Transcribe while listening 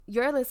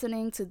You're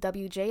listening to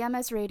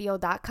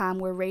WJMSradio.com,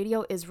 where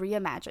radio is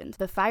reimagined.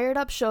 The Fired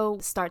Up Show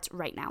starts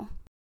right now.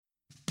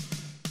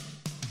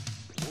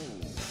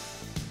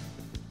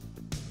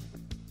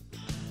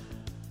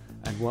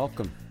 And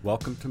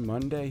welcome to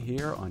Monday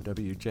here on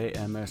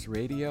WJMS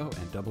Radio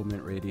and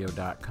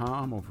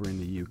DoubleMintRadio.com over in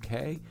the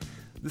UK.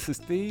 This is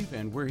Steve,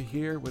 and we're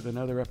here with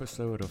another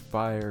episode of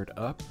Fired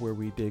Up, where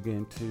we dig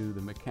into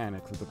the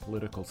mechanics of the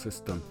political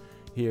system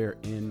here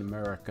in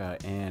America.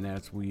 And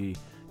as we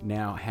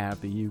now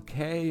have the UK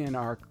in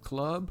our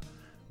club,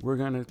 we're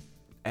going to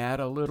add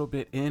a little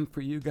bit in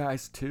for you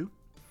guys too.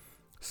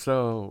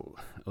 So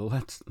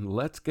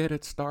let's get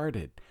it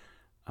started.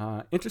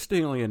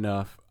 Interestingly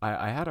enough,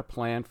 I had a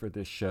plan for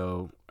this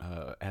show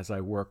as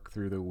I work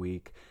through the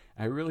week.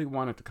 I really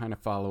wanted to kind of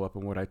follow up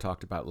on what I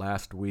talked about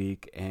last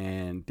week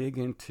and dig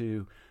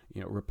into,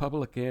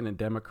 Republican and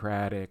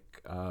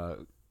Democratic,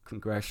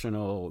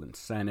 congressional and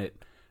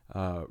Senate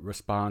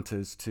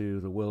responses to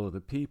the will of the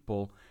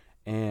people,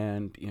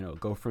 and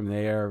go from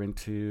there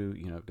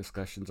into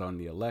discussions on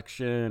the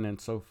election and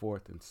so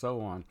forth and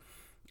so on.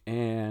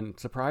 And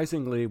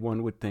surprisingly,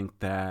 one would think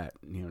that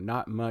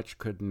not much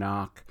could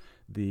knock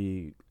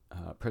the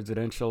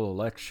presidential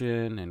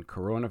election and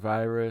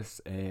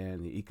coronavirus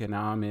and the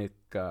economic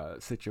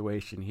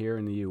situation here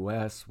in the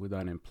U.S. with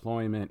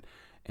unemployment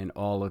and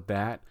all of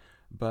that.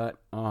 But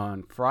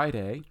on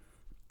Friday,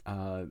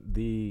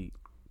 the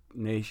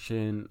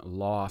nation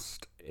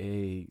lost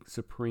a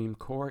Supreme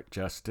Court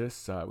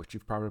justice, which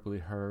you've probably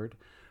heard.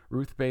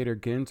 Ruth Bader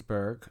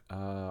Ginsburg,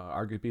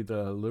 arguably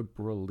the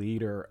liberal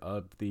leader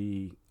of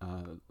the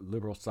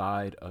liberal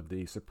side of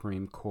the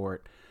Supreme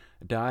Court,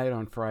 died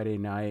on Friday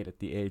night at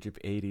the age of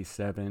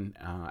 87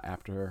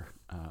 after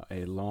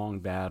a long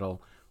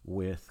battle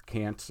with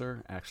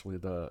cancer, actually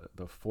the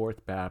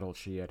fourth battle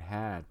she had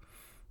had,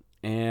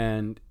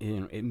 and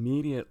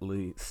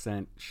immediately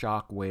sent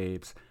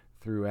shockwaves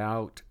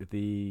throughout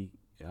the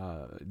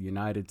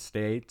United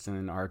States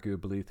and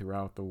arguably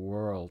throughout the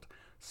world.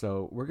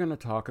 So we're going to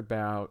talk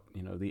about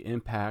the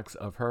impacts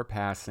of her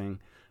passing,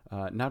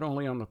 not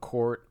only on the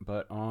court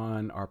but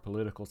on our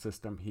political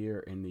system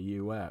here in the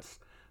U.S.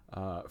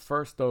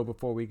 First, though,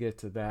 before we get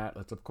to that,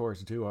 let's of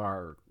course do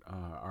our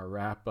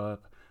wrap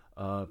up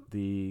of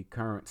the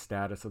current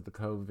status of the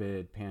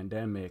COVID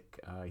pandemic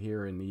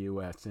here in the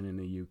U.S. and in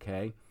the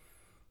UK.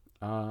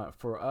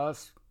 For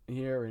us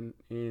here in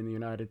the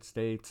United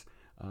States,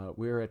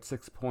 we're at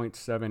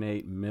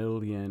 6.78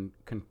 million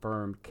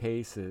confirmed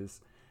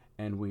cases,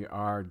 and we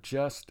are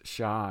just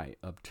shy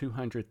of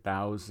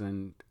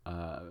 200,000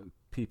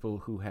 people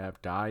who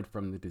have died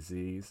from the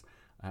disease,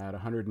 at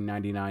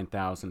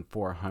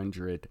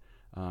 199,400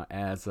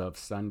 as of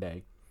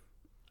Sunday.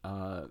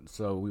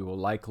 So we will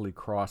likely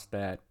cross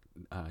that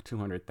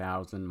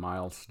 200,000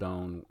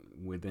 milestone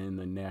within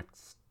the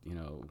next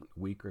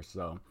week or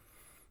so.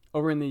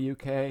 Over in the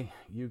UK,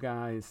 you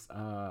guys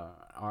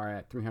are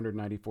at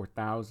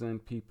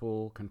 394,000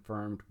 people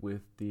confirmed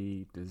with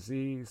the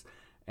disease,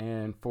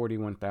 and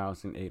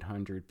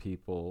 41,800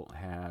 people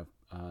have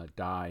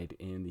died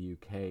in the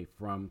UK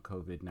from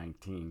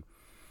COVID-19.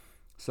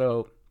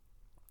 So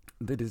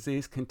the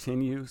disease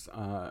continues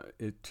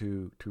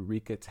to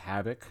wreak its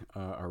havoc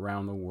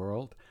around the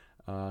world.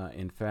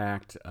 In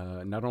fact,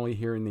 not only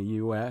here in the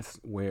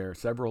U.S., where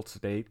several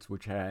states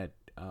which had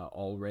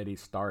already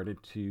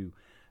started to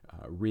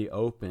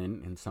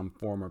reopen in some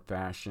form or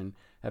fashion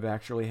have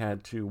actually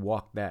had to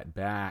walk that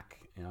back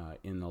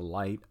in the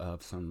light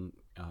of some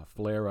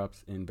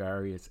flare-ups in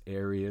various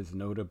areas,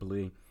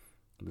 notably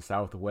the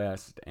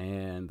Southwest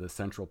and the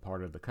central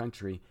part of the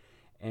country.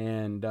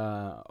 And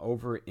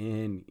over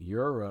in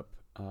Europe,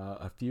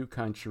 a few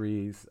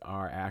countries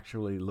are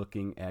actually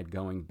looking at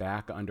going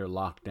back under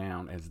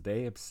lockdown as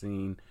they have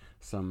seen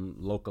some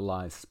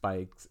localized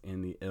spikes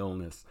in the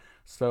illness.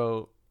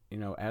 So,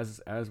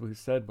 as we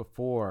said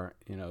before,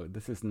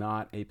 this is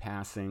not a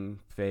passing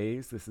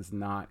phase. This is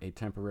not a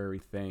temporary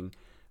thing.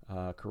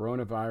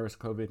 Coronavirus,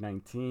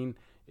 COVID-19,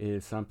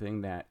 is something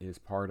that is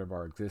part of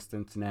our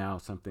existence now,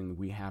 something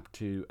we have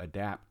to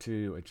adapt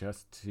to,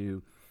 adjust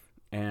to,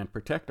 and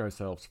protect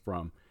ourselves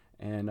from.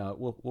 And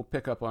we'll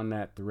pick up on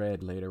that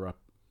thread later up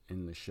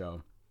in the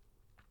show.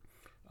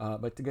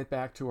 But to get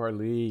back to our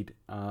lead,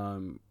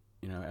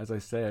 as I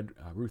said,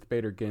 Ruth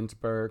Bader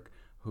Ginsburg,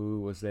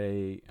 who was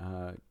a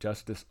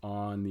justice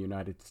on the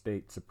United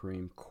States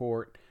Supreme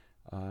Court,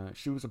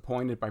 she was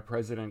appointed by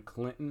President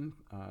Clinton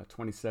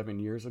 27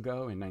 years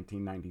ago in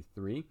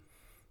 1993,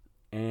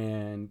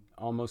 and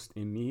almost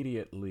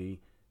immediately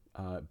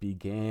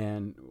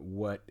began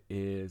what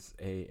is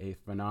a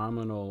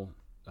phenomenal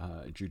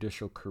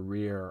judicial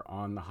career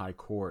on the High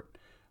Court.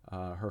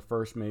 Her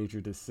first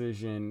major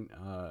decision,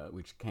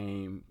 which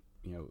came,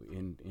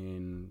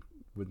 in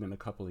within a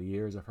couple of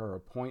years of her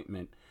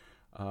appointment,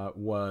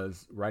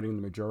 was writing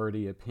the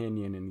majority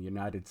opinion in the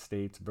United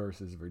States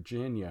versus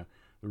Virginia.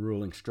 The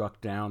ruling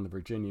struck down the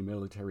Virginia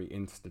Military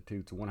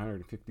Institute's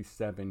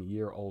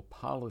 157-year-old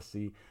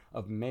policy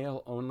of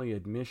male-only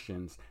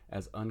admissions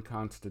as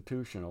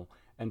unconstitutional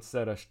and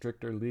set a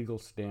stricter legal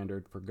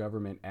standard for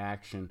government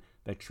action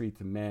that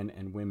treats men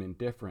and women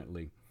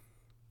differently.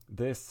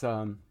 This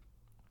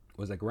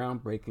was a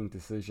groundbreaking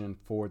decision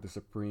for the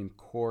Supreme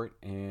Court,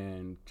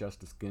 and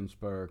Justice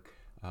Ginsburg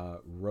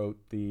wrote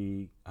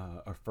the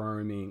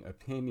affirming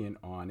opinion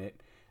on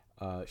it.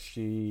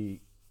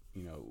 She,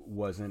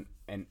 was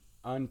an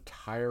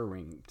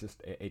untiring,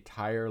 just a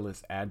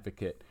tireless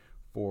advocate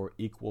for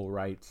equal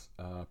rights,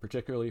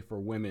 particularly for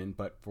women,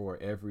 but for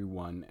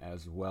everyone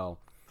as well.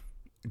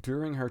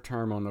 During her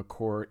term on the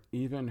court,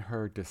 even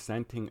her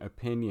dissenting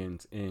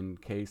opinions in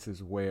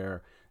cases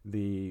where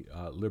the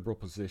liberal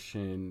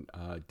position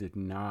did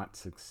not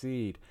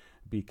succeed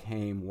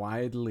became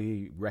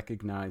widely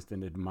recognized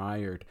and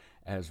admired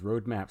as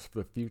roadmaps for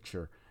the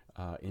future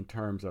in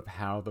terms of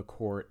how the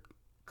court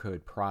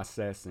could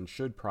process and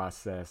should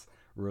process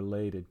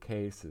related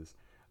cases.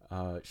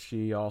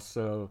 She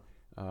also,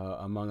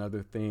 among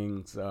other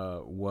things,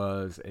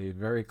 was a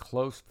very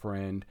close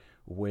friend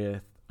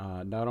with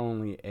not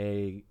only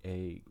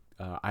a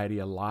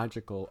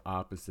ideological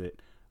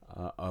opposite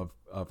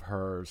of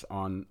hers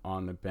on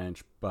the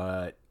bench,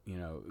 but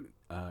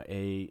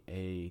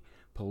a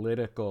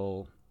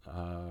political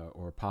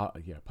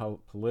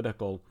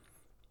political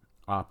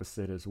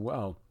opposite as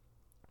well,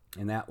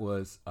 and that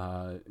was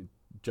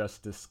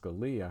Justice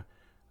Scalia,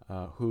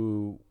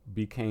 who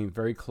became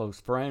very close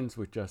friends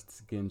with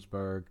Justice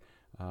Ginsburg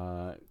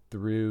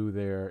through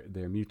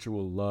their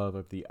mutual love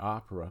of the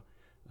opera.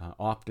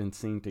 Often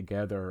seen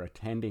together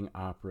attending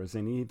operas,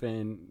 and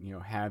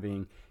even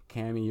having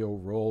cameo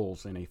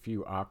roles in a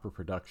few opera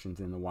productions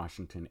in the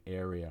Washington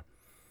area.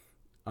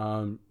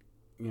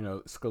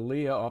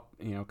 Scalia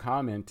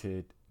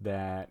commented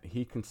that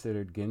he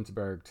considered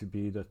Ginsburg to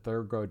be the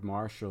Thurgood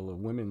Marshall of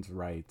women's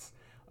rights,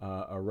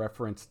 a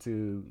reference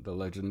to the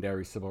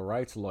legendary civil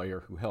rights lawyer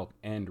who helped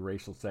end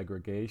racial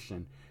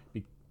segregation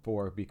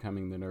before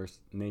becoming the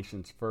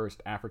nation's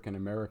first African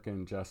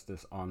American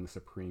justice on the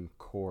Supreme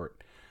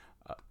Court.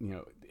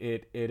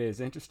 It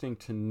is interesting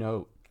to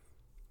note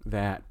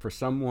that for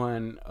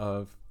someone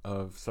of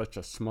such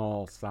a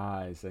small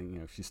size,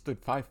 and she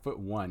stood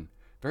 5'1",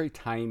 very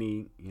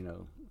tiny,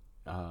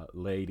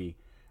 lady.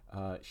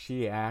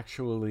 She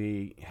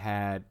actually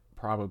had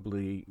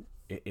probably,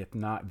 if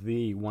not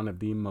one of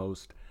the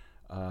most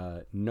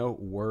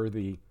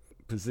noteworthy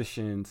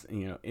positions,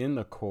 in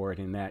the court,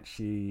 in that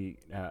she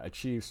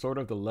achieved sort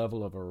of the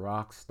level of a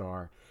rock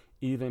star,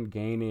 even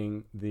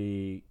gaining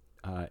the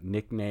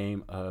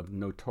nickname of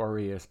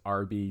Notorious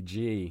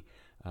RBG,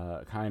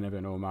 kind of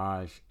an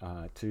homage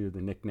to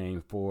the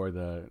nickname for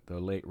the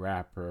late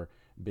rapper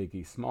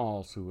Biggie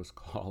Smalls, who was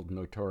called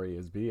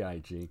Notorious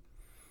B.I.G.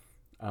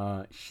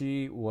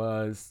 She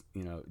was,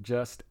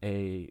 just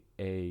a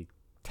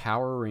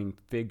towering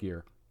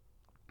figure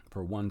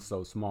for one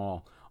so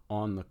small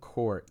on the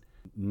court,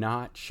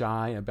 not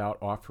shy about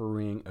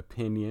offering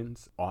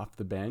opinions off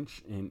the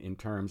bench in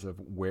terms of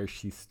where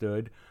she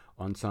stood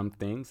on some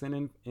things,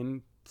 and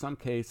in some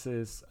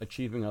cases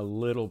achieving a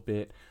little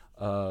bit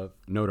of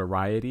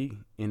notoriety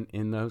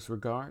in those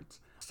regards.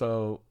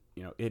 So,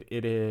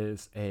 it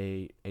is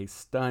a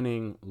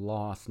stunning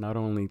loss, not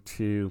only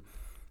to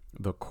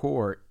the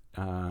court,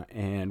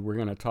 and we're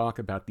going to talk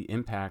about the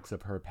impacts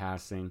of her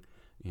passing,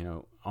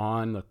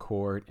 on the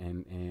court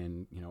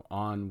and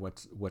on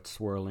what's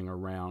swirling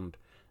around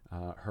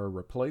her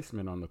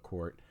replacement on the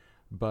court.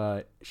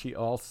 But she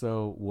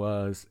also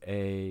was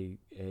a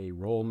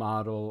role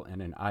model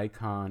and an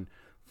icon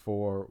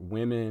for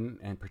women,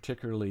 and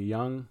particularly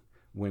young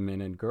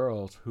women and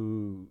girls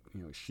who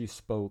she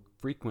spoke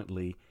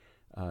frequently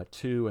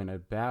to and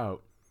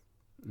about,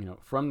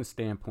 from the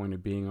standpoint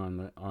of being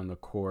on the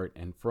court,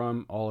 and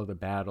from all of the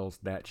battles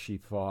that she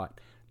fought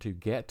to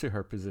get to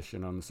her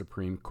position on the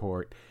Supreme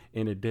Court,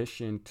 in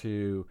addition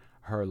to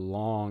her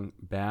long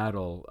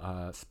battle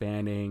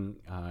spanning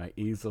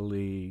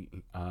easily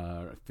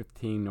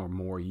 15 or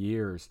more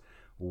years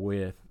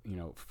with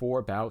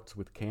 4 bouts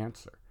with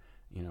cancer.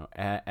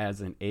 As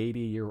an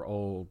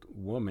 80-year-old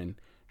woman,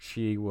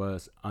 she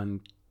was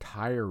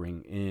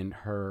untiring in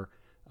her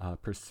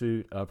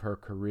pursuit of her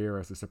career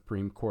as a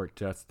Supreme Court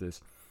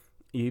justice.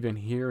 Even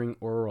hearing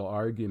oral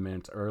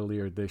arguments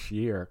earlier this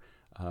year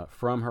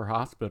from her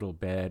hospital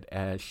bed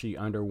as she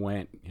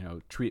underwent,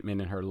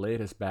 treatment in her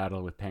latest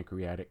battle with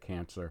pancreatic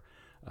cancer,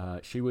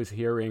 she was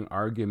hearing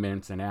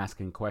arguments and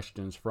asking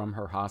questions from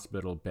her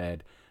hospital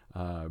bed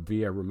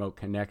via remote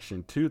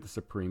connection to the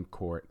Supreme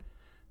Court.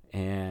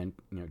 And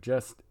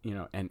just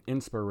an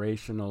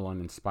inspirational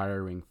and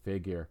inspiring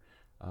figure.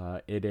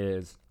 It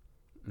is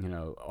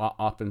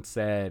often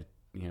said,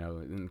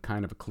 in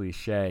kind of a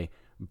cliche,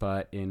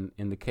 but in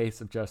the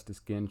case of Justice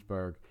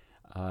Ginsburg,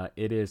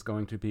 it is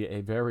going to be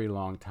a very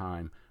long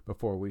time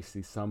before we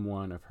see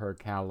someone of her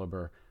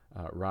caliber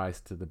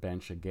rise to the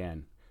bench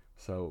again.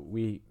 So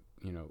we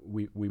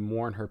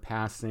mourn her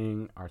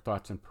passing. Our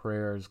thoughts and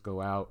prayers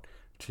go out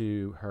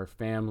to her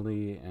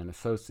family and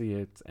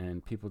associates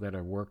and people that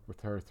have worked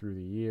with her through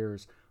the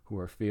years who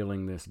are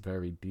feeling this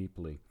very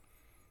deeply.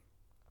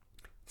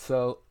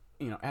 So,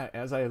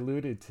 as I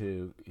alluded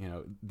to,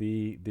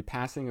 the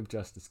passing of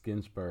Justice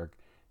Ginsburg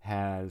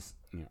has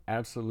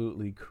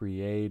absolutely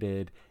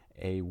created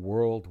a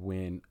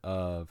whirlwind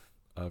of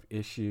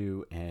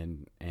issue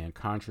and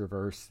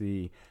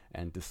controversy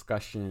and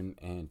discussion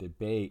and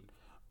debate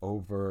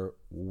over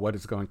what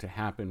is going to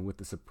happen with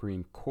the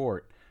Supreme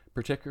Court,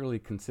 particularly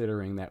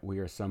considering that we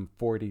are some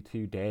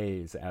 42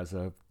 days as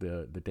of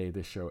the day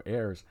this show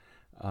airs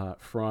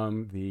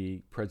from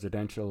the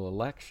presidential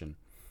election.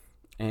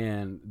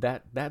 And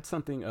that's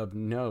something of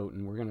note,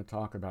 and we're going to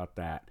talk about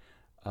that.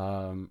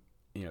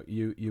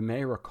 You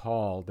may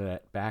recall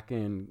that back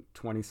in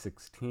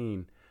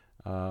 2016,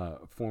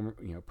 former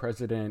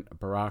President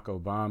Barack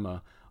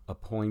Obama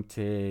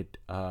appointed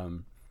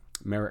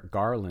Merrick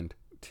Garland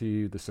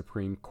to the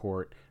Supreme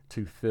Court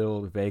to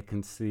fill the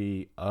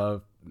vacancy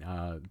of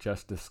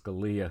Justice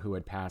Scalia, who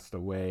had passed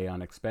away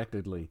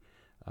unexpectedly,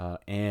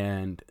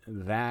 and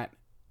that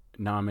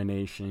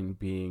nomination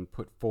being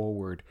put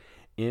forward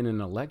in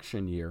an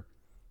election year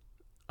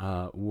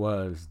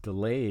was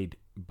delayed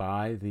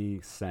by the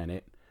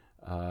Senate,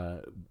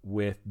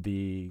 with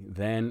the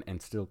then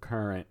and still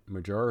current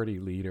majority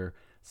leader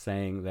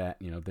saying that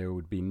there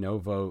would be no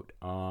vote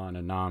on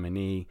a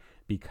nominee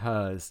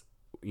because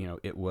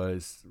it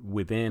was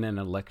within an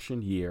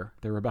election year.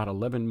 There were about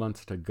 11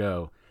 months to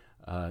go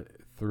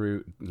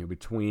through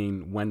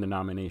between when the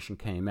nomination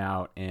came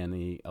out and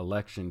the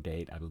election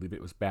date. I believe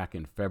it was back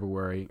in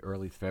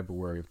early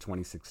February of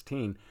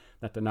 2016,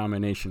 that the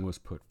nomination was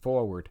put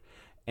forward.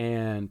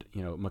 And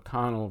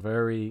McConnell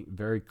very,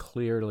 very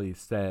clearly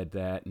said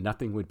that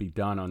nothing would be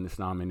done on this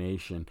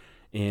nomination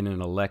in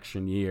an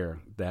election year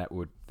that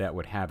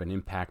would have an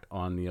impact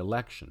on the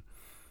election.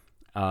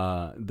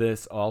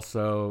 This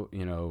also,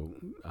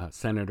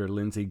 Senator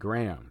Lindsey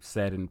Graham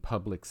said in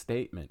public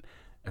statement,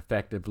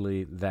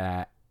 effectively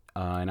that,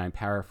 and I'm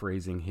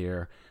paraphrasing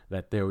here,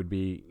 that there would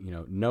be,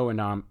 no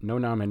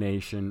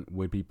nomination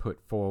would be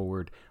put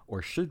forward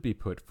or should be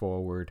put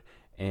forward,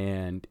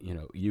 and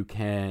you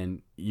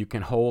can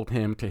hold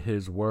him to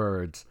his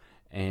words,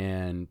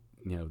 and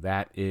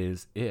that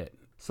is it.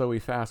 So we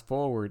fast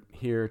forward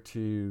here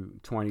to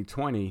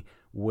 2020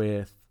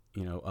 with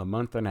a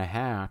month and a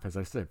half, as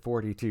I said,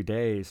 42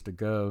 days to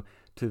go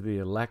to the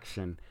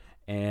election.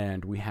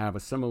 And we have a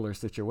similar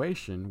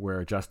situation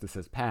where justice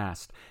has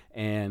passed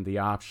and the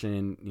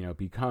option,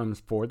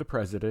 becomes for the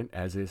president,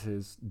 as is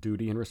his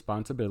duty and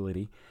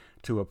responsibility,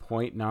 to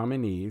appoint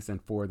nominees,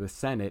 and for the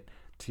Senate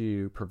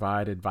to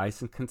provide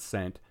advice and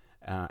consent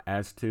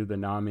as to the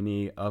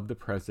nominee of the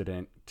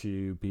president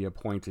to be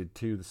appointed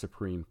to the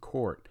Supreme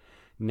Court.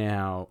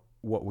 Now,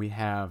 what we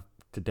have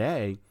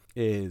today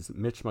is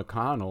Mitch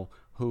McConnell,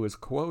 who is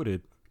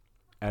quoted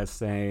as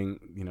saying,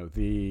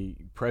 the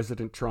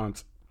President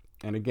Trump's,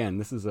 and again,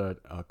 this is a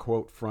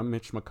quote from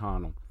Mitch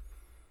McConnell,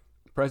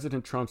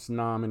 President Trump's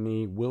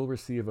nominee will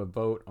receive a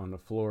vote on the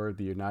floor of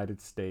the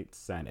United States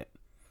Senate.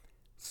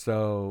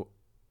 So,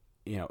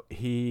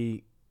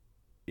 he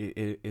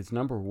is,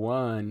 number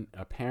one,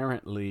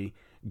 apparently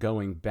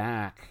going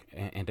back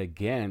and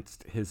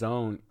against his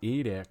own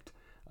edict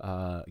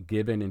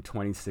given in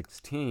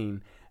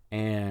 2016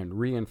 and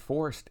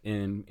reinforced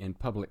in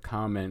public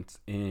comments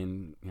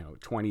in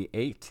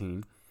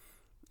 2018,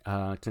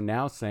 to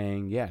now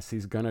saying, yes,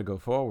 he's going to go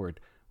forward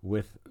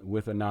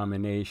with a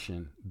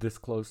nomination this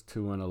close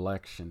to an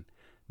election.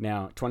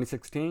 Now,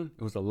 2016,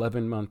 it was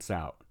 11 months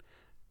out.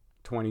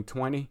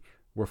 2020,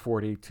 we're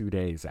 42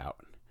 days out.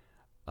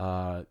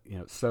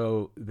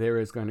 So there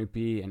is going to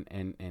be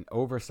an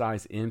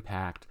oversized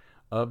impact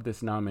of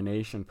this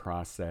nomination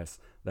process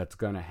that's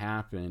going to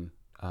happen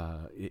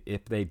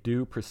if they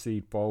do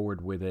proceed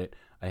forward with it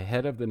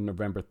ahead of the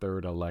November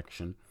 3rd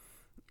election.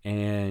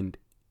 And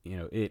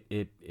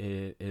it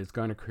is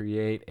going to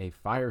create a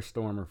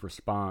firestorm of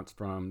response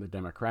from the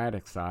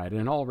Democratic side,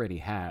 and already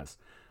has.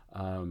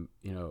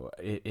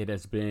 It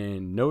has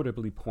been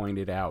notably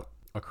pointed out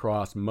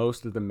across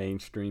most of the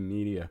mainstream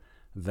media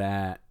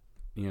that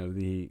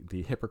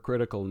the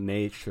hypocritical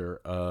nature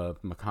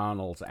of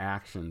McConnell's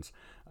actions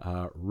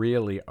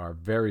really are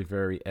very,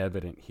 very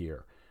evident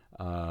here.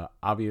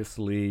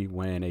 Obviously,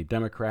 when a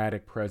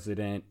Democratic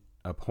president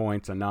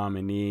appoints a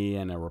nominee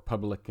and a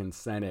Republican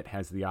Senate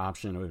has the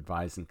option of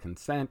advice and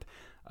consent,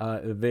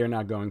 they're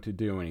not going to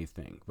do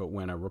anything. But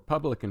when a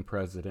Republican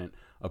president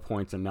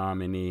appoints a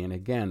nominee, and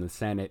again, the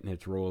Senate in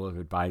its role of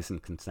advice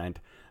and consent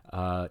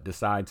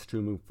decides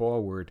to move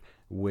forward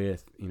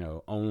with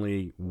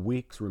only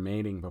weeks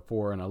remaining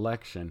before an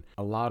election,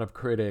 a lot of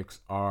critics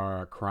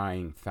are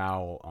crying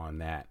foul on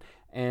that.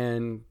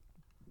 And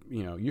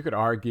you could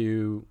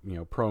argue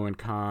pro and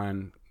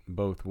con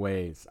both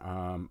ways.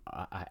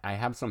 I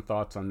have some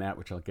thoughts on that,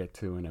 which I'll get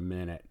to in a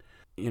minute.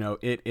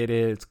 It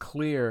is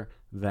clear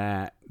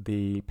that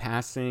the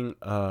passing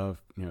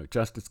of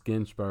Justice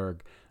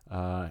Ginsburg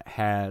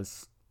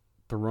has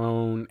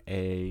thrown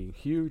a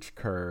huge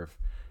curve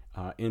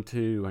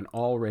into an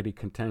already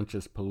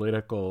contentious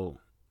political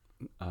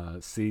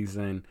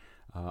season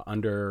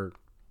under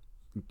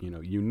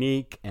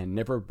unique and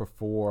never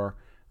before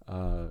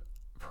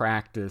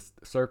practiced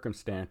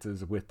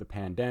circumstances with the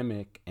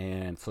pandemic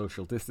and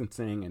social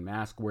distancing and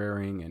mask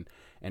wearing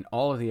and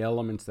all of the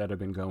elements that have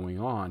been going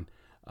on,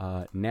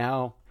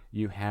 now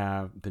you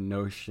have the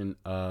notion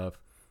of,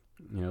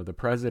 the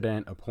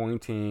president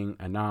appointing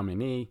a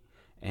nominee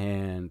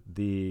and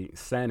the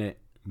Senate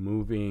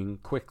moving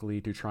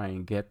quickly to try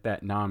and get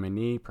that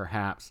nominee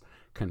perhaps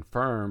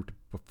confirmed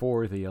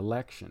before the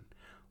election.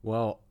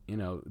 Well,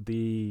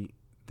 the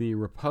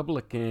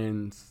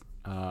Republicans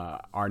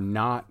have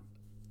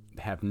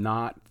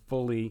not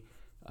fully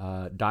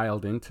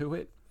dialed into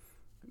it.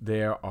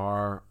 There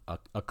are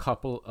a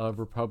couple of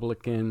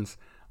Republicans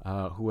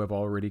who have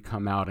already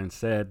come out and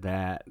said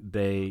that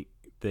they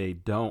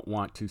don't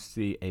want to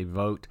see a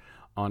vote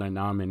on a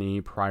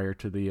nominee prior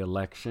to the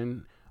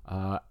election,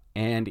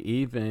 and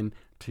even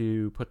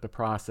to put the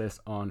process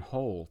on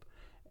hold.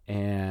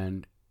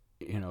 And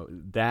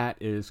that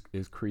is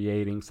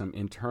creating some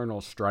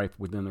internal strife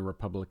within the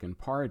Republican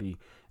Party,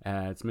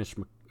 as Mitch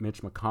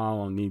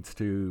McConnell needs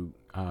to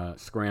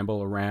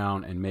scramble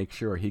around and make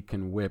sure he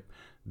can whip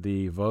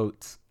the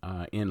votes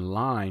in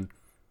line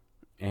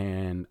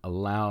and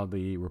allow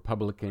the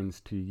Republicans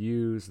to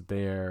use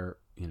their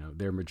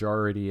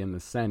majority in the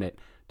Senate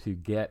to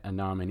get a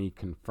nominee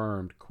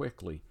confirmed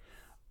quickly.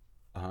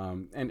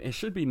 And it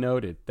should be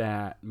noted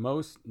that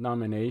most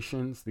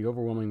nominations, the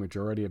overwhelming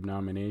majority of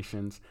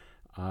nominations,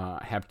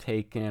 have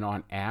taken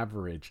on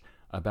average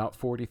about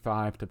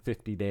 45 to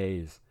 50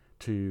 days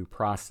to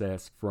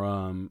process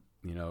from,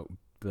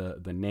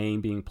 the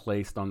name being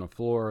placed on the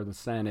floor of the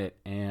Senate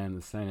and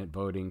the Senate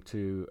voting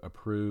to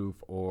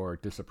approve or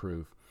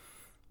disapprove.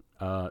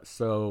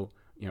 So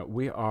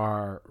we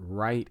are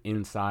right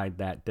inside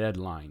that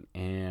deadline.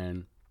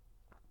 And,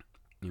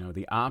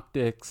 the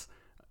optics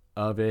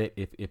of it,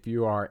 if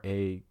you are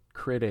a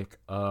critic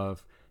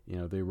of,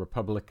 the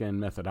Republican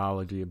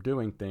methodology of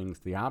doing things,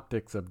 the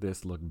optics of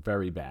this look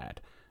very bad.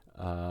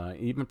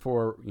 Even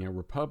for,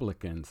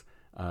 Republicans,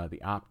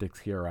 the optics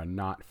here are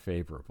not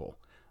favorable.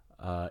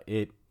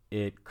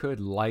 It could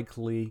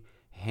likely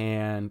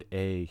hand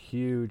a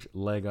huge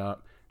leg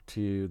up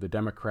to the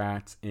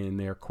Democrats in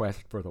their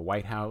quest for the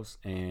White House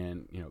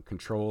and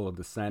control of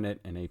the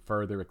Senate and a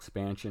further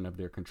expansion of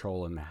their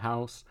control in the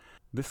House.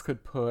 This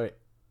could put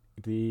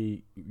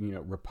the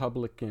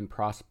Republican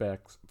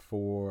prospects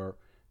for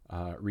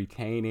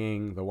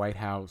retaining the White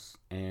House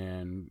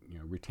and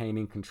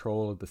retaining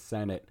control of the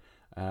Senate,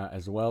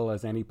 as well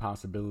as any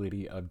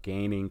possibility of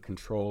gaining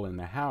control in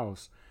the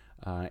House,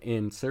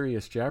 in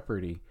serious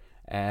jeopardy,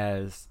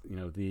 as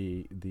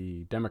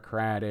the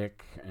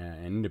Democratic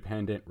and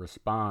independent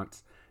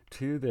response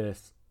to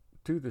this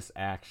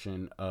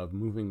action of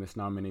moving this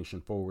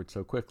nomination forward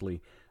so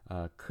quickly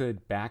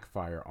could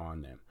backfire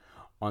on them.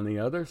 On the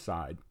other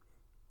side,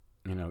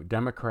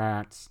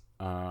 Democrats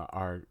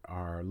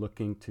are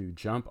looking to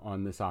jump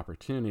on this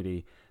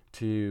opportunity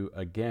to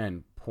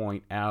again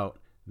point out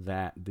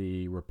that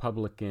the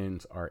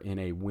Republicans are in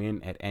a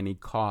win at any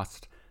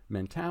cost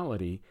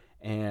mentality,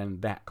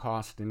 and that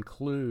cost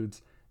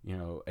includes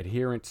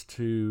adherence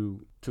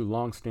to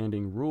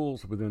longstanding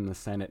rules within the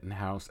Senate and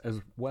House,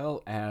 as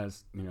well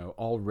as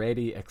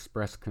already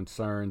expressed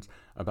concerns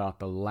about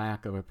the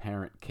lack of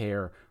apparent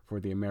care for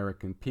the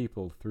American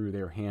people through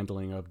their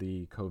handling of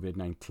the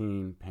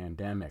COVID-19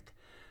 pandemic.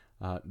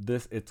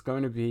 It's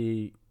going to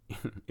be,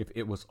 if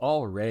it was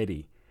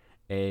already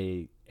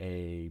a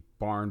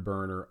barn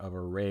burner of a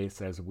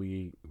race as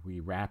we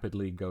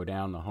rapidly go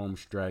down the home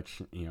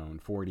stretch, in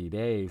 40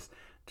 days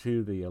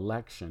to the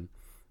election.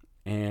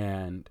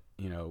 And,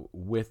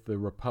 with the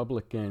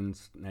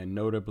Republicans and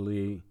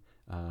notably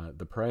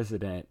the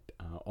president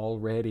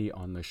already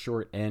on the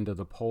short end of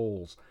the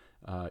polls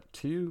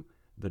to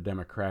the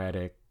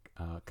Democratic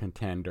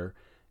contender,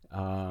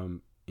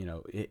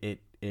 it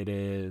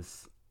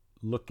is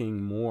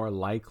looking more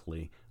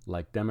likely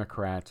like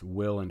Democrats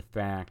will in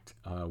fact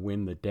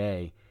win the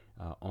day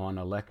on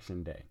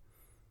election day.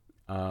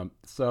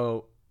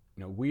 So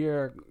we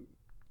are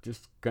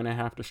just gonna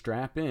have to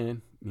strap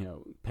in,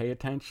 pay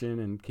attention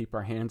and keep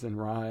our hands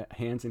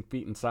and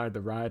feet inside the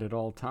ride at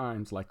all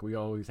times, like we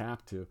always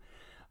have to.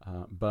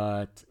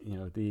 But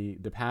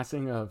the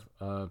passing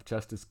of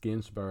Justice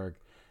Ginsburg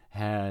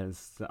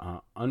has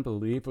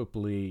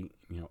unbelievably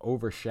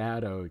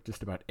overshadowed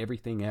just about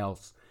everything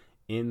else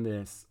in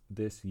this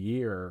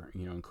year,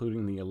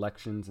 including the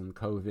elections and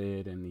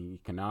COVID and the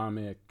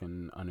economic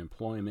and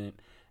unemployment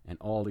and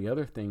all the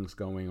other things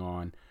going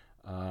on.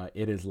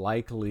 It is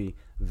likely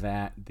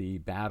that the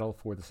battle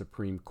for the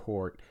Supreme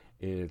Court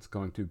is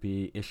going to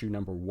be issue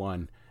number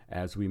one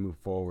as we move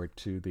forward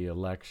to the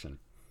election.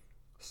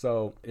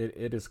 So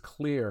it is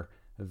clear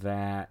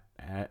that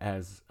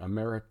as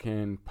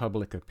American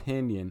public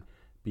opinion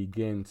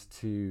begins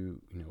to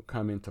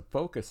come into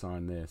focus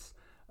on this,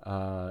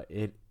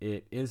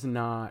 it is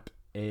not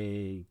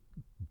a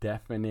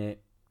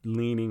definite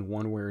leaning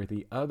one way or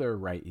the other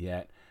right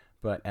yet.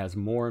 But as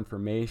more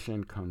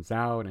information comes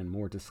out and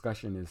more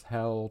discussion is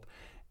held,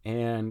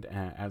 and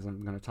as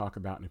I'm going to talk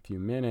about in a few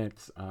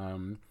minutes,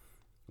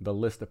 the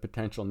list of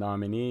potential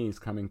nominees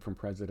coming from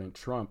President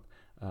Trump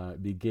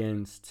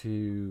begins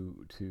to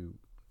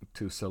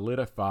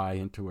solidify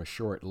into a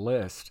short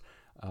list,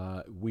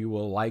 we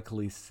will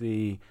likely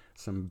see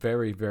some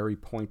very, very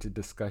pointed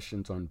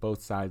discussions on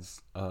both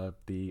sides of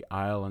the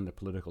aisle and the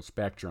political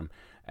spectrum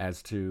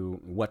as to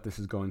what this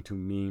is going to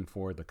mean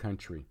for the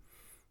country.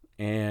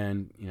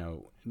 And,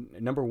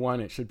 number one,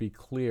 it should be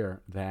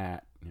clear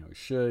that,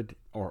 should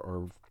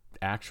or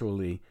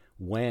actually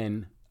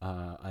when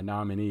a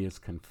nominee is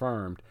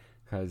confirmed,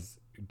 because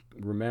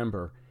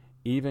remember,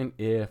 even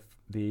if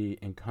the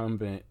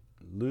incumbent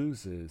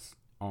loses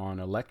on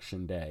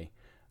election day,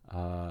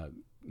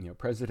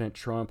 President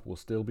Trump will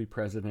still be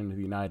president of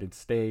the United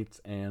States,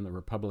 and the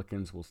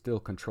Republicans will still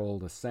control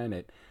the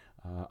Senate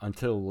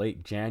until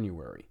late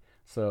January.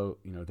 So,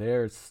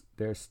 there's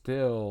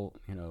still,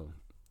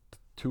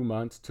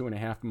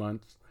 2.5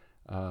 months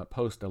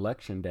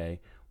post-election day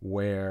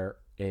where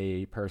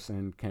a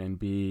person can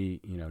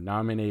be,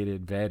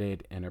 nominated,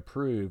 vetted, and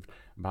approved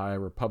by a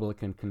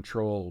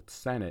Republican-controlled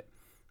Senate,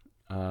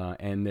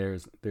 and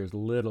there's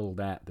little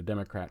that the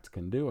Democrats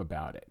can do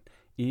about it,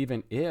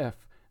 even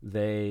if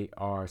they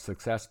are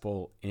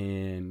successful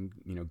in,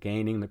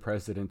 gaining the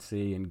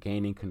presidency and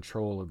gaining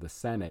control of the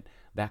Senate.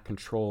 That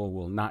control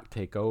will not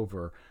take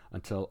over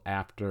until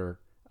after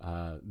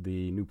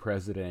the new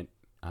president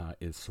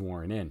is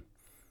sworn in.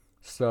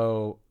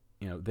 So,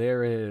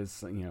 there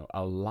is,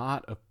 a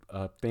lot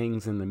of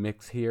things in the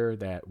mix here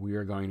that we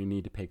are going to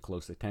need to pay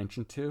close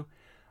attention to.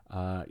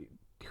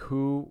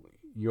 Who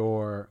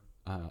your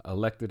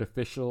elected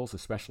officials,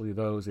 especially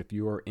those if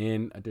you are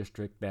in a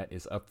district that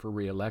is up for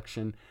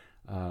re-election,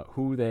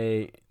 who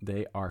they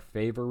are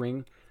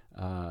favoring.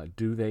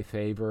 Do they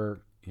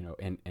favor,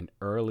 an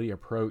early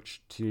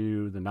approach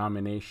to the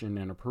nomination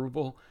and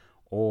approval,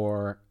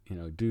 or,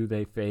 do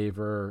they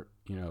favor,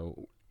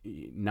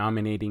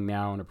 nominating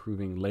now and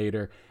approving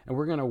later? And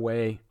we're going to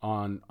weigh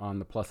on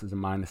the pluses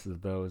and minuses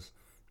of those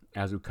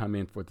as we come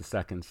in for the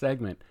second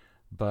segment.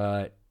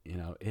 But,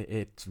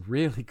 it's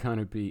really going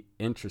to be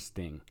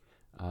interesting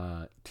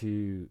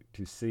to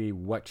see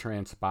what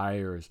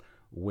transpires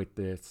with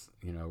this,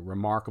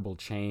 remarkable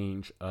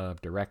change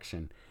of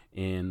direction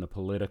in the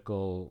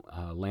political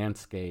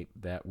landscape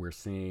that we're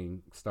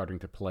seeing starting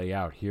to play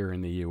out here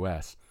in the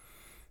U.S.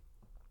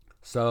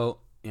 So,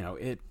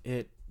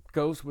 it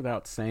goes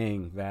without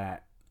saying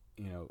that,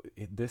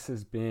 this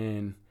has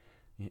been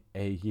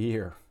a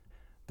year.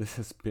 This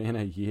has been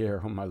a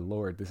year, oh my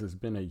Lord, this has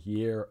been a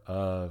year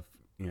of,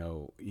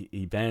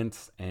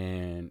 events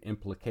and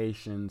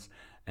implications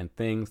and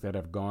things that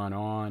have gone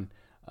on.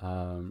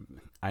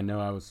 I know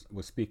I was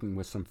speaking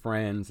with some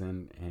friends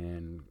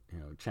and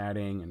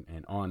chatting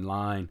and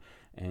online,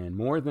 and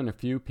more than a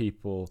few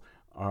people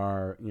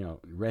are,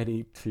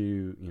 ready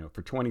to,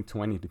 for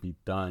 2020 to be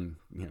done.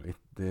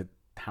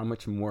 How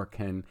much more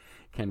can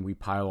we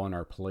pile on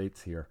our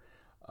plates here?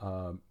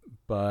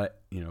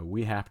 But,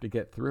 we have to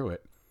get through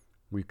it.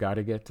 We've got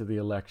to get to the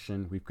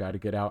election. We've got to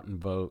get out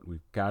and vote.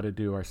 We've got to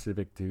do our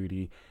civic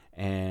duty.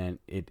 And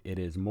it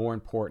is more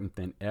important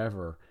than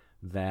ever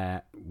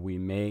that we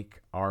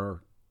make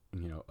our,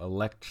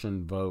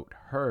 election vote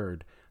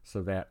heard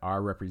so that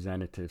our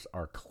representatives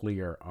are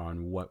clear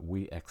on what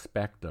we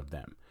expect of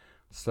them.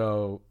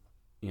 So,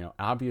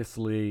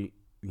 obviously,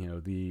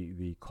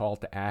 the call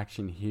to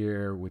action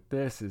here with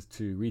this is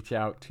to reach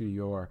out to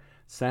your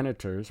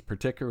senators,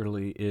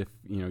 particularly if,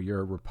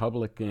 you're a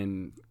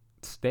Republican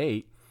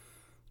state,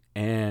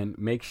 and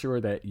make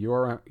sure that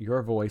your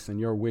voice and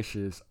your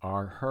wishes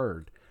are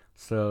heard.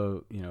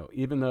 So,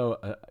 even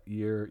though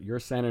your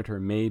senator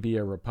may be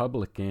a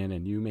Republican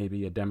and you may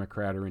be a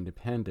Democrat or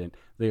independent,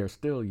 they are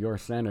still your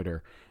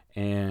senator,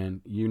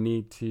 and you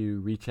need to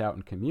reach out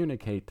and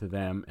communicate to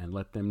them and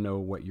let them know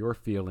what your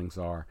feelings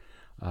are,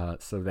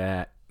 so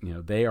that,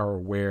 they are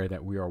aware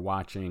that we are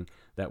watching,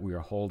 that we are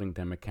holding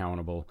them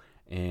accountable,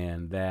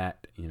 and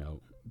that,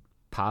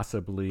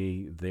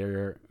 possibly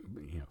their,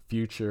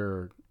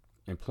 future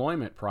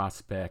employment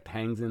prospect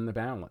hangs in the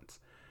balance.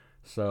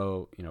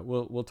 So,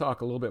 we'll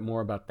talk a little bit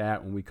more about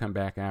that when we come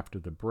back after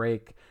the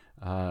break.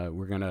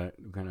 We're gonna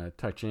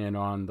touch in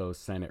on those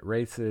Senate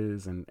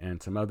races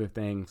and some other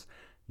things.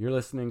 You're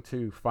listening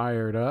to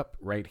Fired Up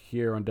right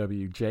here on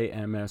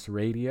WJMS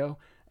Radio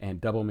and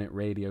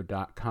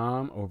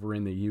DoubleMintRadio.com over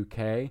in the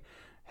UK.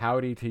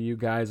 Howdy to you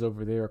guys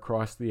over there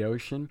across the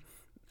ocean.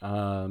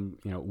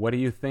 What do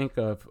you think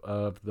of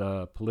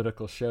the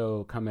political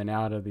show coming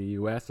out of the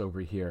U.S.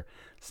 over here?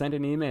 Send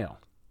an email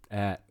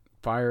at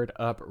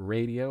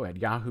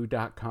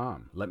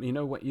firedupradio@yahoo.com. Let me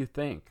know what you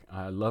think.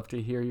 I love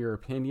to hear your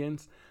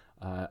opinions.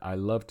 I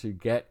love to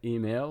get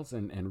emails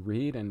and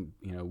read, and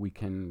we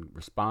can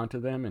respond to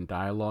them and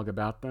dialogue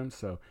about them.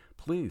 So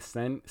please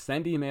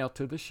send email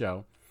to the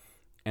show,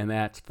 and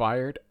that's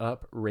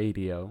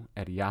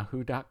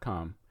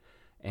firedupradio@yahoo.com,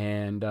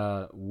 and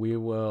we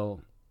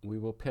will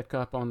pick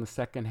up on the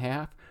second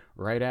half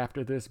right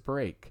after this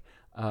break.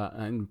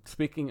 And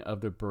speaking of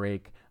the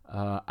break,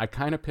 I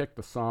kind of picked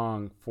the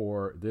song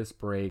for this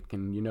break,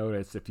 and you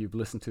notice if you've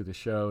listened to the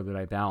show that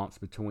I balance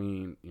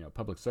between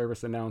public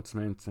service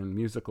announcements and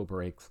musical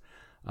breaks.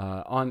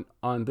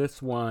 On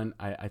this one,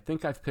 I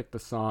think I've picked a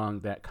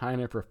song that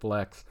kind of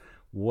reflects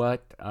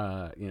what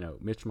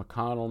Mitch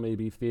McConnell may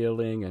be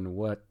feeling, and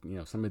what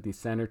some of these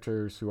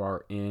senators who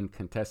are in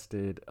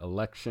contested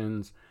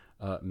elections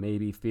may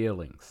be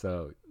feeling.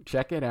 So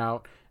check it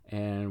out,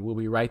 and we'll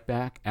be right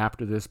back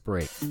after this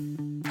break.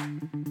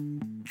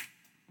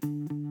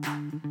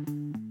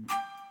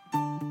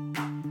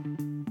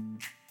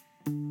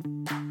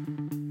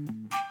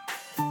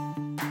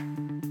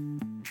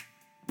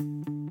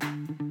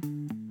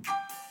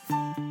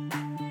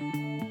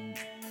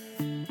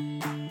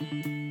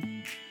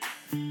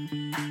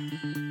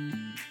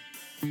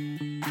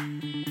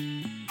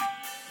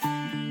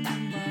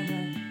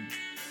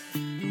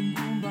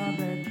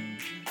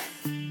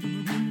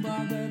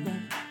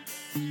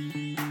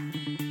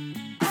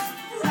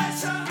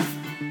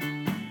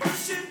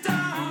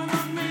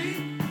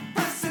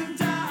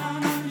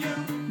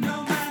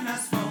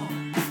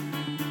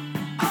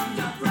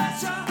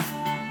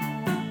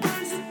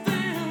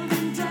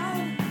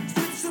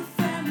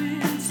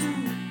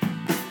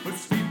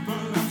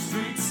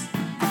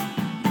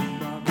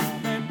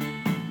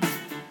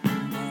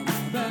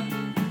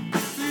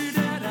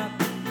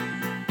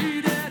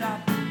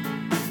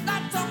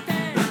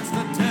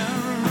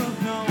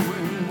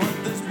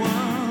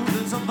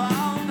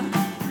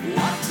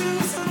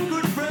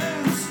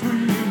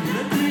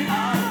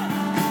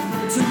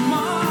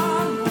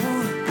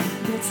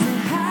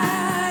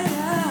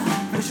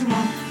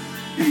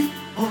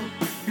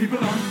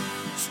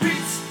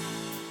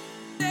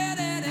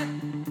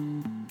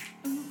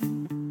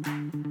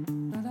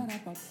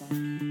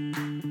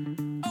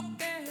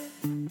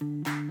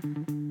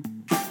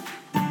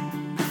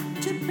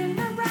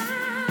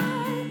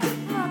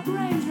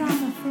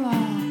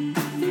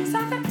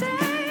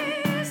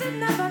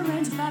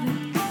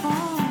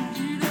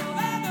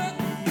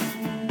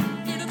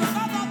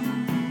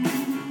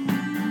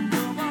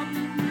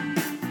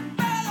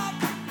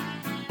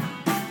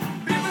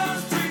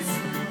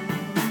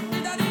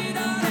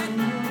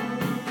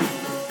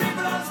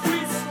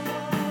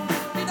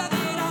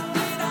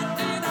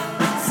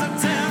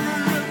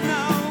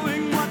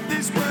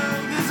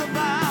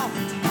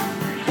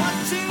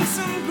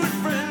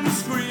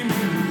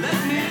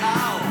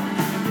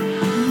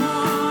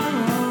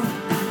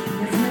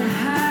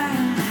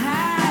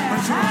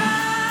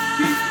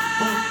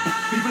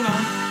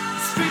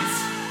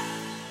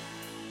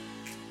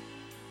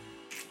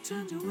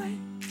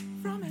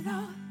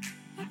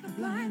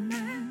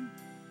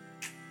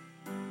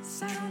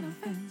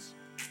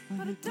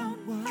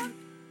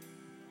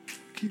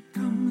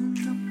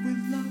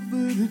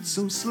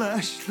 So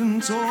slashed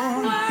and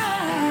torn.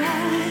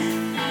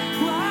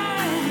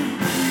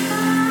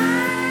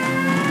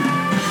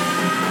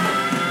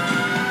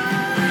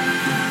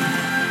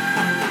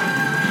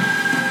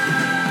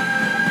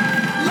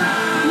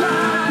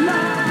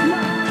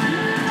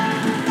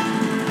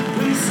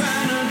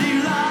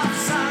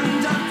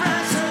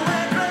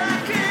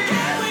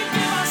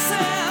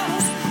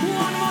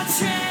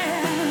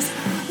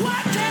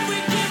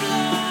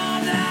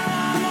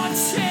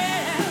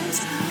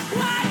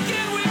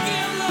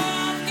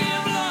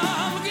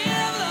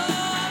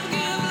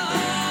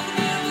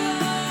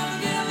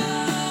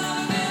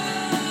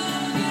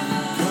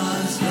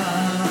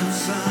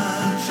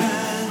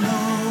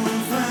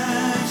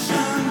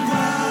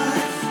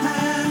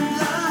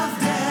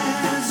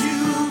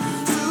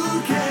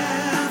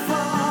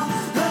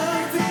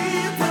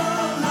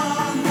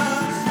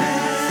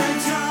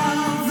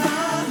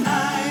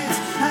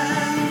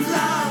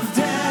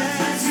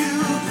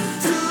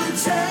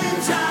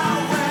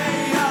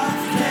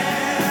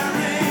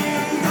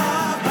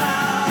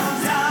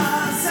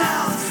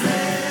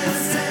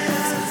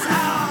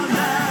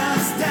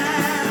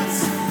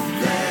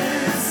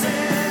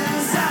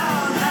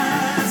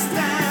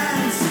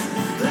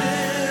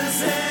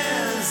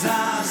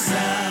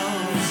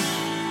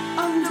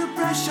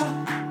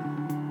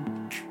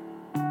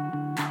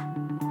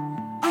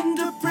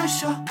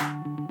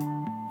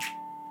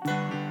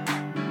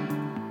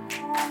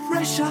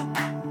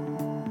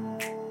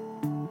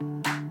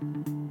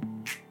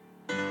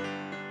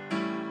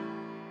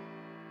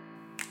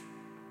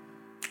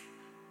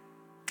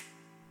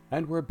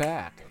 And we're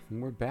back.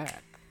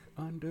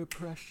 Under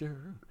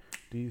pressure.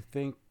 Do you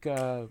think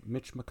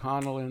Mitch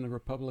McConnell and the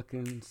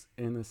Republicans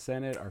in the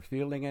Senate are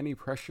feeling any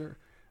pressure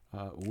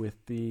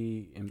with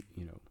the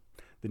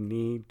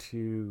need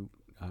to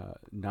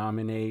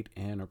nominate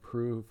and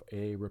approve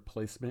a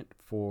replacement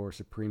for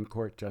Supreme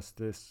Court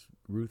Justice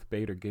Ruth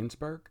Bader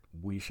Ginsburg?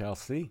 We shall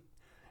see.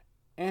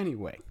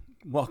 Anyway,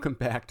 welcome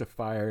back to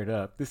Fired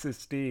Up. This is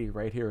Steve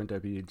right here on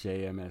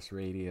WJMS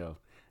Radio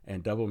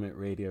and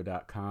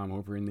DoubleMintRadio.com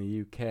over in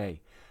the UK.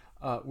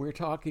 We're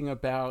talking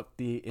about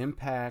the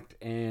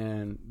impact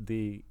and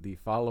the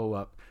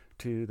follow-up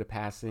to the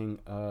passing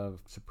of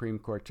Supreme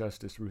Court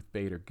Justice Ruth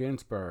Bader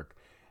Ginsburg.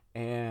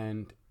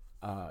 And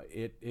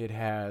it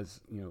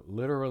has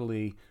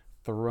literally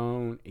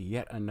thrown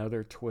yet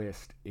another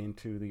twist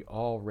into the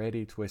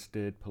already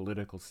twisted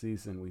political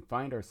season we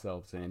find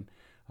ourselves in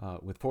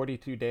With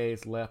 42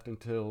 days left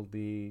until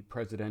the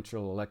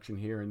presidential election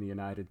here in the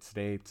United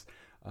States,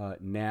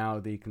 now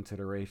the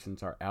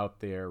considerations are out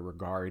there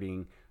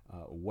regarding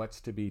what's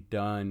to be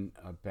done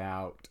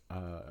about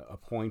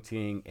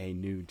appointing a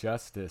new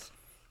justice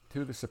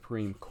to the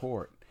Supreme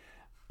Court.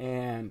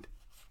 And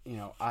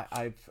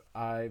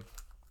I've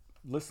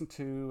listened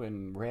to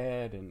and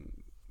read and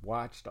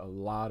watched a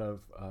lot of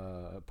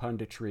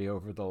punditry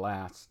over the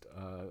last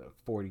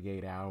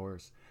 48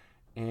 hours.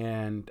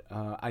 And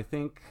I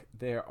think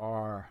there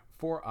are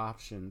four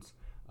options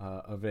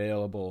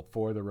available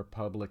for the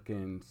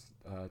Republicans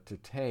to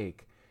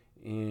take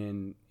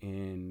in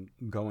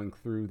going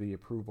through the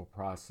approval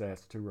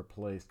process to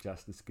replace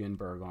Justice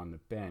Ginsburg on the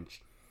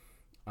bench.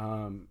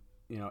 And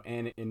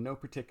in no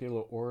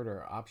particular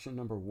order, option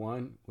number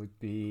one would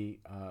be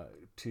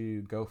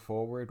to go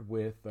forward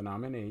with the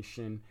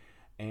nomination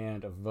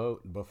and a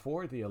vote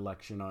before the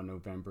election on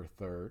November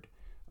 3rd.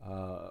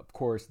 Of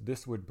course,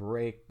 this would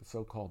break the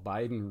so-called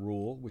Biden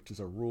rule, which is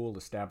a rule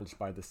established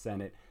by the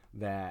Senate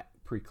that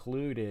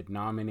precluded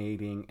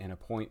nominating an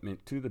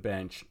appointment to the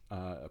bench,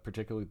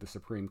 particularly the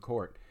Supreme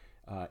Court,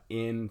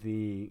 in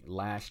the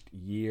last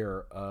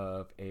year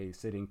of a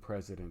sitting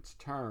president's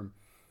term,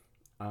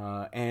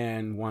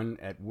 and one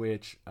at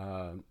which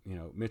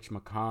Mitch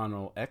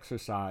McConnell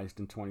exercised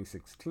in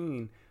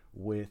 2016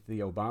 with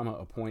the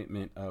Obama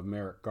appointment of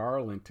Merrick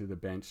Garland to the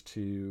bench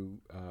to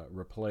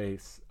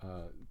replace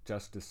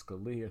Justice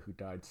Scalia, who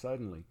died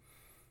suddenly.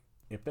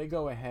 If they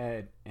go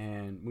ahead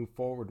and move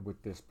forward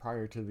with this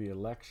prior to the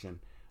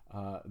election,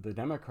 the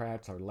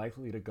Democrats are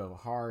likely to go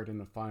hard in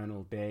the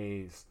final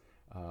days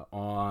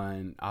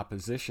on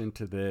opposition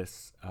to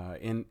this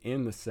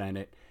in the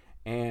Senate,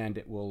 and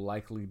it will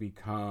likely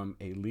become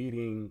a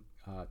leading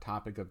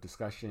topic of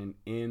discussion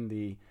in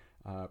the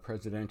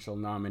presidential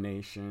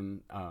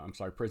election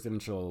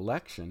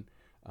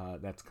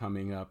that's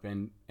coming up.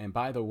 And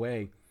by the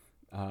way,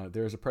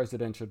 there's a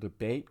presidential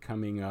debate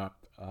coming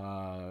up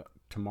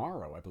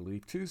tomorrow, I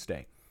believe,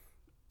 Tuesday,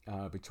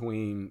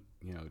 between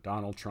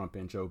Donald Trump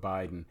and Joe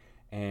Biden,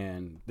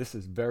 and this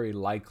is very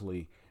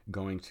likely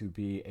going to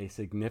be a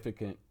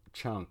significant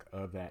chunk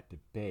of that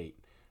debate.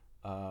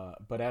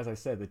 But as I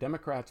said, the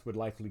Democrats would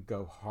likely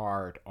go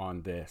hard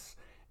on this.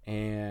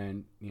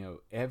 And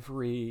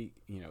every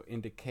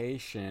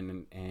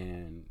indication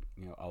and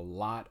a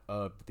lot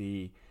of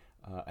the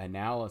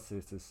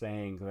analysis is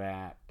saying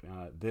that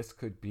this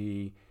could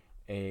be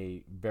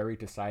a very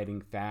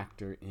deciding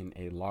factor in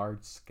a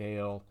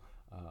large-scale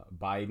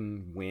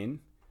Biden win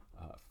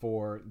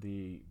for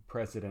the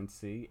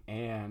presidency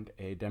and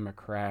a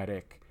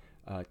Democratic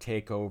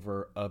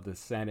takeover of the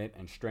Senate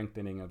and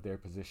strengthening of their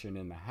position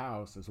in the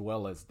House, as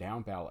well as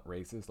down-ballot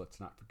races. Let's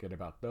not forget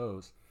about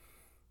those.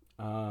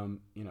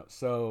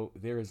 So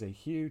there is a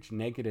huge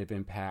negative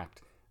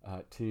impact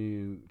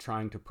to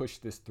trying to push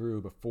this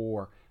through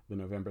before the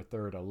November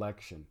 3rd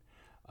election.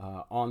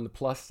 On the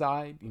plus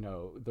side,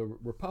 the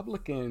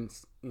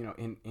Republicans,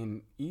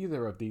 in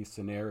either of these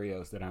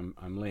scenarios that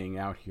I'm laying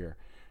out here,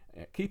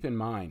 keep in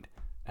mind,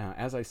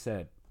 as I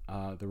said,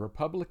 the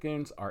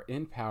Republicans are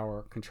in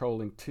power,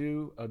 controlling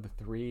two of the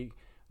three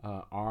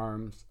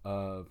arms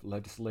of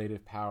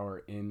legislative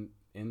power in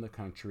the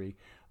country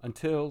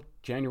until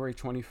January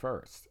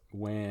 21st,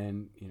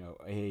 when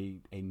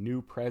a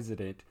new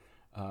president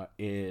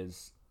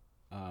is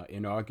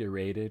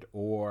inaugurated,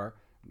 or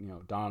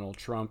Donald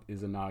Trump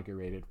is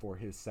inaugurated for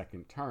his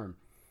second term.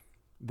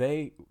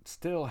 They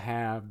still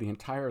have the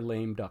entire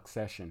lame duck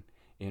session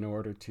in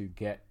order to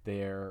get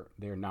their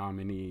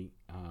nominee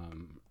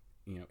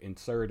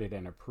inserted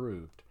and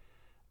approved.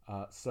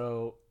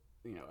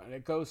 And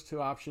it goes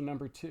to option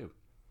number two.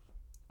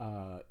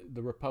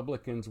 The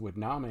Republicans would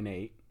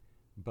nominate,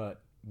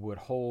 but would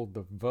hold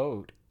the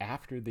vote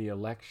after the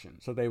election.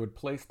 So they would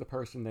place the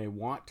person they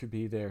want to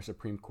be their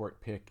Supreme Court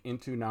pick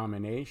into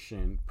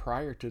nomination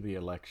prior to the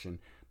election,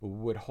 but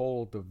would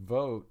hold the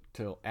vote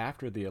till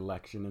after the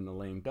election in the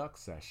lame duck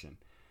session.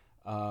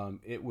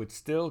 It would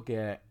still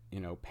get,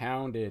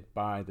 pounded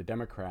by the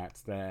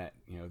Democrats that,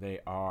 they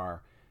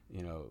are,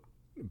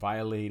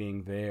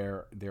 violating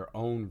their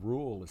own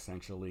rule,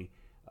 essentially,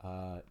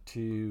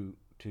 to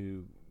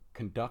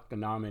conduct the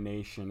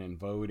nomination and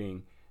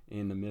voting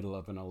in the middle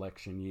of an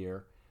election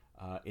year.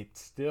 It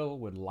still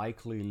would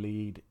likely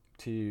lead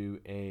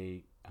to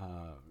a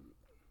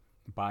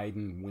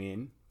Biden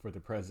win for the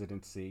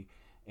presidency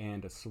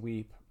and a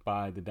sweep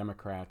by the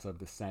Democrats of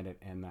the Senate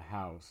and the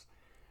House.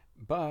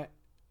 But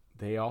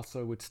they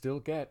also would still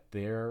get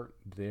their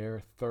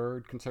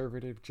third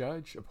conservative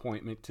judge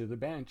appointment to the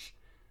bench,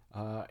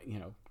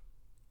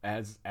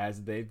 as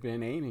they've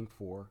been aiming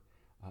for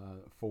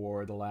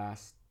the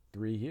last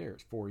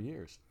 4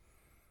 years.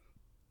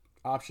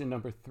 Option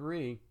number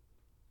three,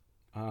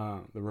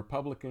 the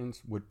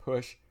Republicans would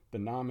push the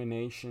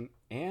nomination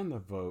and the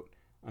vote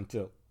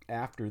until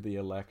after the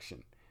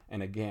election.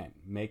 And again,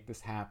 make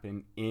this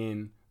happen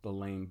in the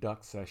lame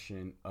duck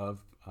session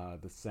of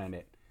the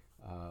Senate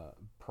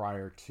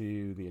prior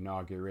to the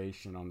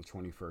inauguration on the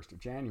 21st of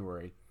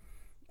January.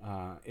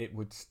 It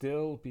would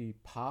still be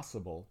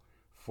possible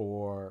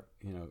for,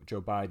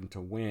 Joe Biden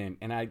to win.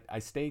 And I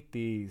state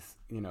these,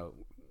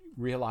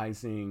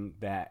 realizing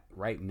that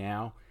right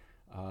now,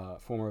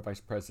 former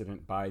Vice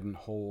President Biden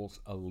holds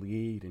a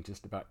lead in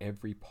just about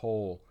every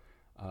poll,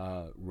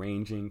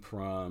 ranging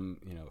from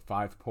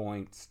 5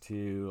 points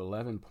to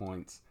 11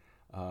 points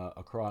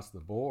across the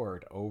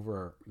board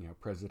over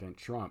President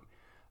Trump.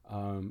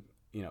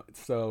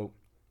 So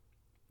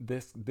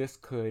this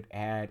could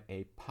add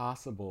a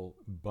possible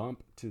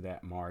bump to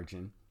that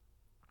margin.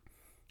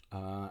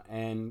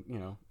 And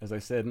as I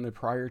said in the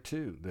prior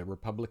two, the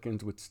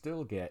Republicans would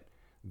still get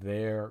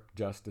their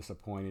justice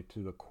appointed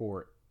to the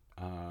court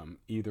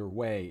either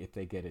way if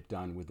they get it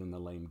done within the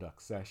lame duck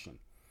session.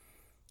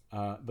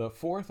 The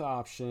fourth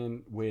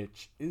option,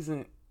 which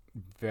isn't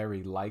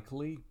very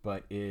likely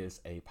but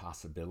is a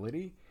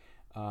possibility,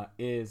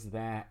 is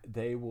that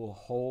they will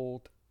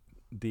hold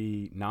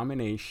the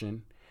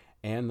nomination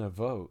and the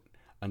vote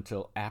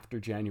until after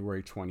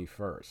January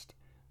 21st,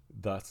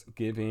 thus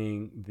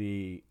giving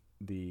the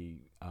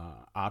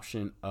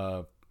option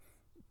of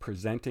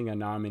presenting a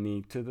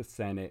nominee to the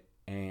Senate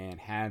and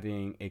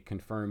having a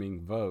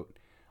confirming vote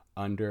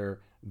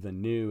under the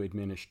new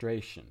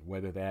administration,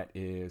 whether that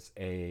is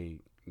a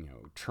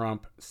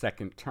Trump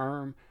second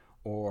term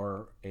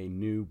or a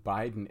new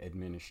Biden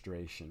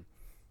administration.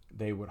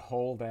 They would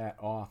hold that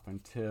off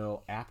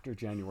until after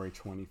January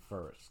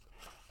 21st.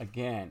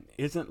 Again,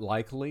 isn't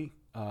likely.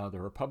 The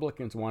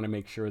Republicans want to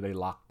make sure they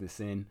lock this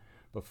in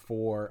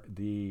before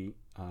the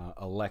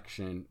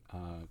election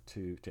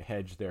to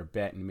hedge their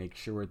bet and make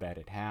sure that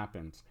it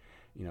happens.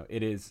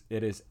 It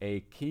is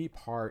a key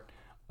part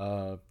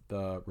of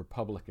the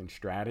Republican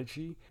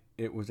strategy.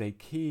 It was a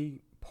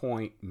key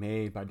point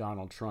made by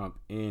Donald Trump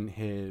in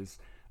his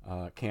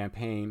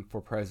campaign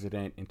for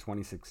president in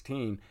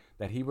 2016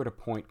 that he would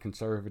appoint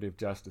conservative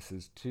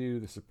justices to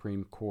the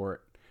Supreme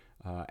Court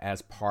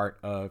as part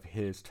of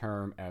his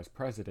term as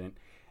president.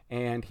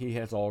 And he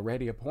has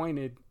already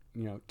appointed,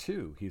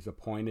 two. He's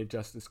appointed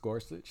Justice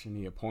Gorsuch and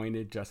he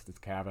appointed Justice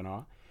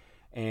Kavanaugh.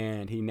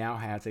 And he now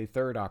has a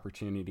third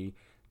opportunity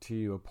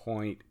to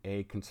appoint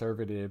a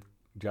conservative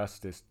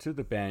justice to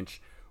the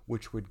bench,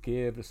 which would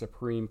give the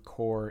Supreme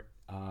Court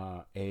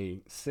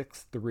a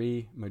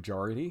 6-3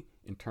 majority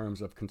in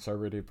terms of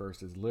conservative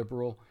versus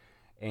liberal,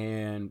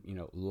 and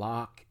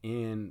lock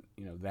in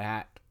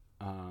that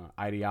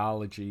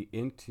ideology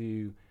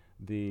into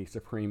the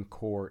Supreme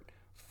Court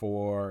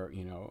for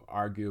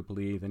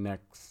arguably the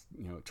next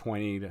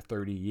 20 to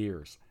 30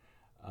 years.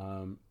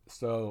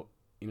 So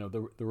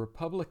the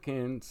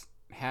Republicans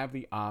have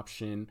the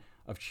option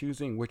of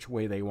choosing which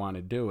way they want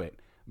to do it.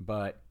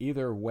 But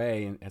either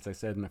way, and as I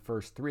said in the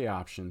first three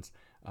options,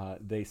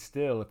 they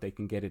still, if they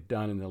can get it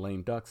done in the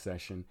lame duck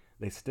session,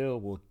 they still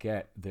will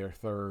get their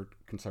third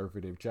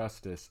conservative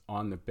justice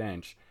on the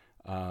bench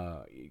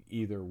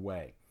either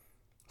way.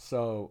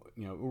 So,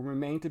 it will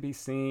remain to be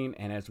seen.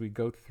 And as we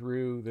go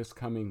through this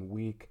coming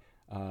week,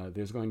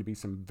 there's going to be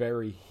some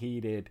very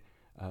heated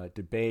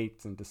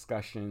debates and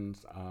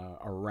discussions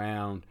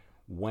around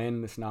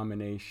when this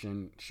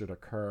nomination should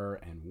occur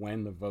and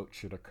when the vote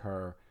should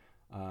occur.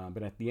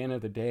 But at the end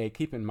of the day,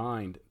 keep in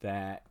mind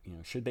that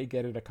should they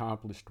get it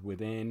accomplished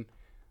within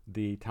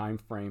the time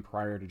frame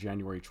prior to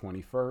January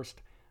 21st,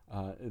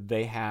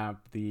 they have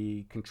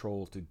the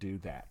control to do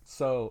that.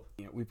 So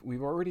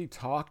we've already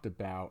talked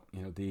about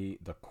the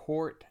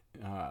court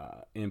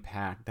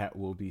impact that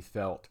will be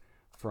felt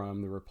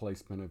from the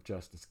replacement of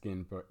Justice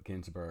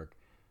Ginsburg.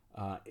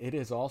 It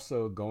is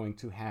also going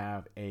to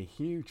have a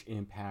huge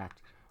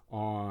impact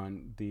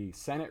on the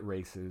Senate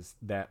races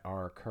that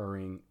are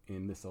occurring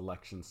in this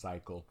election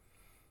cycle.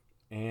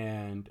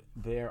 And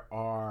there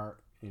are,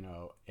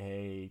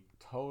 a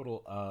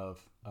total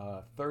of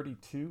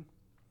 32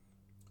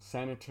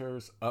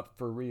 senators up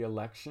for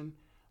re-election,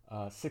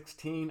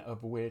 16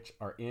 of which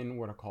are in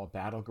what are called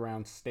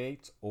battleground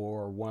states,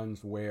 or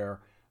ones where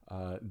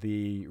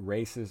the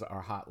races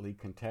are hotly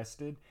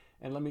contested.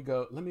 And let me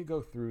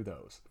go through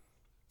those.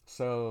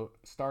 So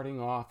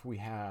starting off, we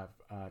have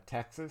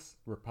Texas.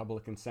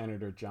 Republican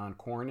Senator John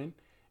Cornyn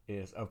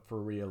is up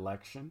for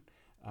re-election.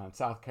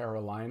 South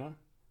Carolina,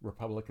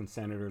 Republican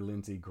Senator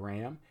Lindsey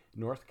Graham.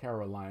 North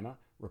Carolina,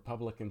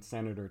 Republican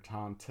Senator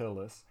Thom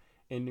Tillis.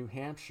 In New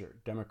Hampshire,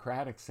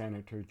 Democratic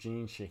Senator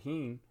Jeanne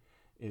Shaheen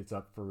is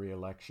up for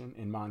re-election.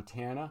 In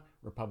Montana,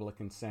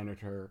 Republican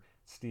Senator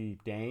Steve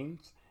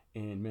Daines.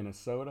 In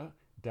Minnesota,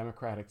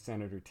 Democratic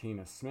Senator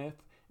Tina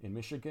Smith. In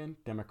Michigan,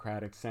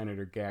 Democratic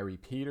Senator Gary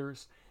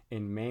Peters.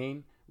 In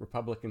Maine,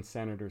 Republican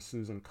Senator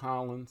Susan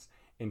Collins.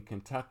 In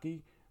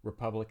Kentucky,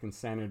 Republican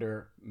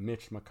Senator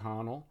Mitch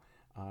McConnell.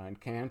 In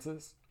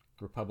Kansas,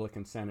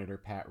 Republican Senator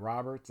Pat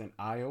Roberts. In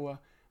Iowa,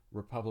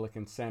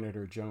 Republican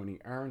Senator Joni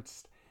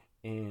Ernst.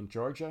 In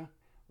Georgia,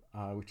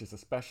 which is a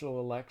special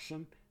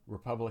election,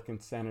 Republican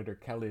Senator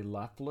Kelly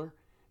Loeffler.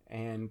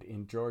 And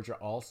in Georgia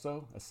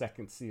also, a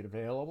second seat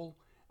available,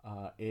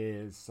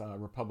 is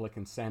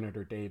Republican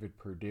Senator David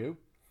Perdue.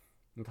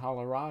 In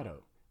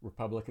Colorado,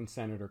 Republican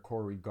Senator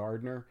Cory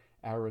Gardner.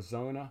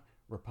 Arizona,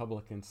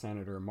 Republican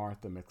Senator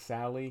Martha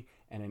McSally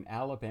and an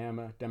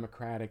Alabama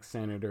Democratic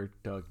Senator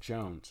Doug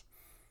Jones.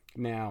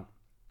 Now,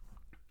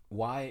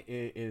 why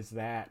is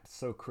that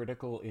so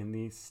critical in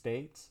these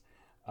states?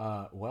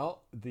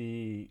 Well,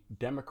 the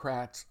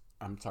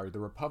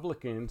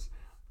Republicans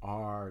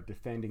are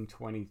defending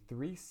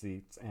 23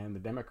 seats and the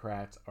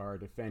Democrats are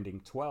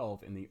defending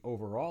 12 in the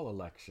overall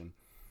election.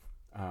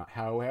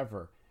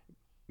 However,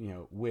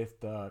 with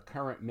the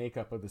current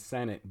makeup of the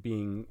Senate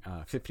being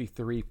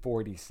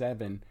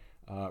 53-47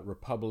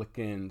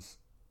 Republicans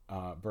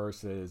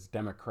versus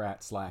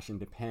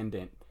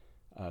Democrat/independent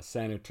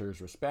senators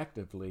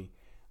respectively,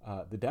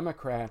 the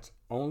Democrats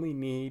only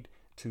need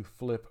to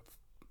flip,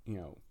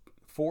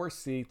 4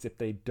 seats if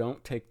they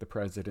don't take the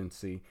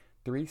presidency,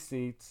 3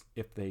 seats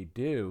if they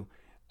do,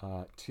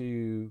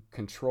 to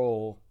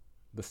control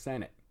the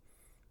Senate.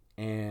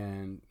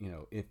 And,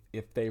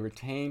 if they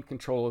retain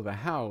control of the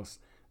House,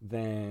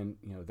 then,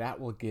 that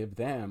will give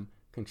them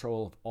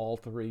control of all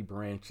 3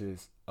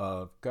 branches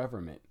of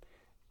government.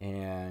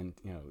 And,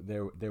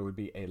 there would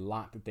be a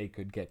lot that they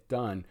could get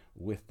done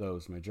with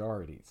those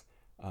majorities.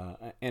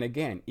 And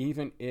again,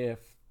 even if,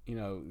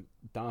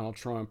 Donald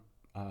Trump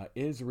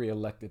is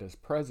reelected as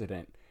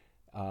president,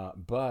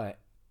 but,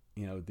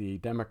 the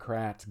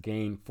Democrats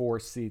gain 4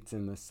 seats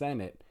in the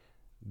Senate,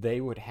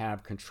 they would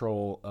have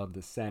control of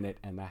the Senate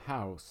and the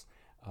House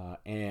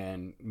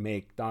and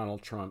make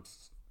Donald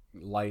Trump's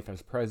life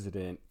as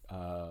president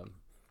a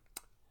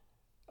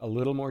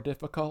little more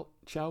difficult,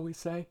 shall we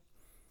say?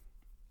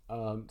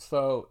 There's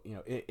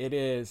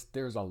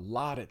a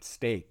lot at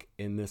stake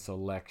in this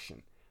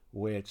election,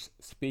 which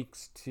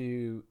speaks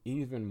to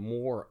even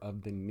more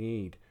of the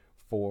need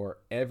for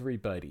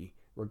everybody,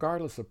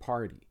 regardless of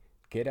party,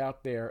 get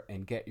out there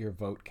and get your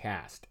vote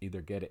cast.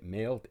 Either get it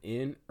mailed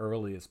in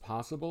early as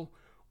possible,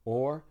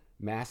 or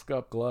mask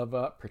up, glove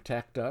up,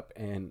 protect up,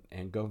 and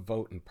go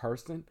vote in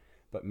person.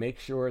 But make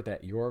sure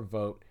that your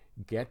vote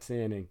gets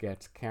in and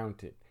gets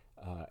counted.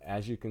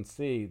 As you can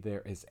see,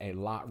 there is a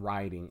lot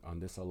riding on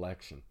this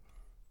election.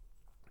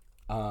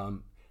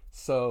 In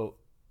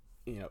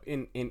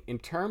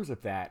terms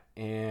of that,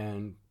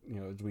 and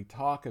as we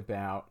talk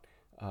about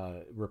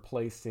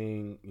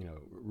replacing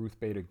Ruth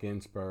Bader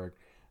Ginsburg,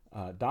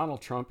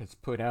 Donald Trump has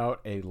put out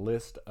a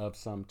list of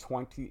some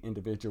 20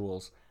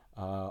 individuals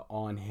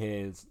on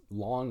his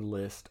long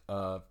list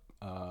of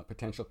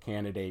potential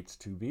candidates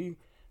to be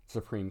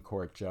Supreme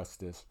Court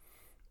Justice.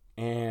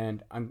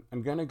 And I'm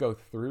going to go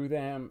through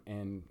them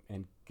and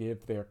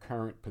give their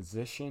current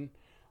position.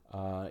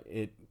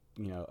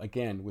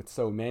 Again, with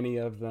so many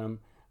of them,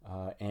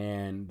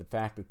 and the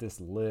fact that this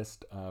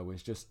list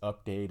was just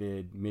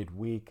updated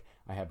midweek,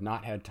 I have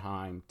not had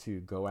time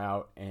to go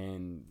out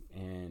and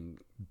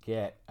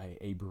get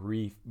a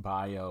brief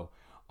bio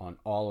on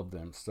all of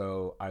them.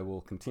 So I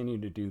will continue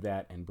to do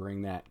that and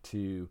bring that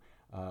to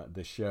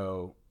the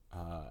show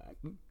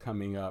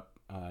coming up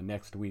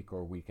next week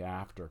or week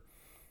after.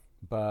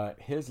 But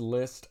his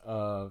list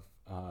of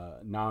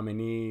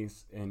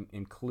nominees,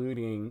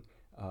 including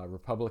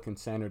Republican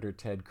Senator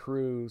Ted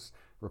Cruz,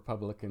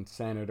 Republican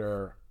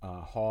Senator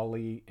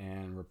Hawley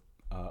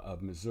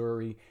of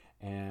Missouri,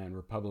 and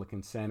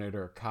Republican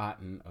Senator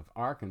Cotton of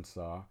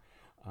Arkansas,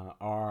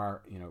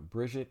 are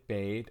Bridget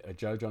Bade, a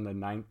judge on the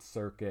Ninth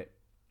Circuit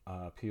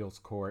Appeals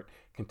Court,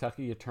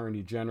 Kentucky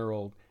Attorney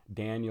General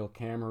Daniel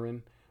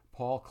Cameron,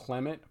 Paul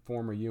Clement,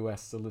 former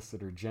U.S.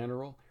 Solicitor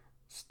General,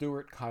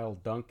 Stuart Kyle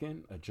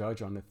Duncan, a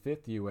judge on the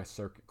Fifth U.S.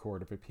 Circuit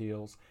Court of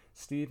Appeals,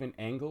 Stephen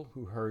Engel,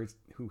 who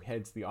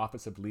heads the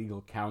Office of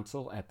Legal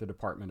Counsel at the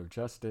Department of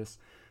Justice,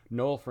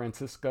 Noel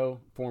Francisco,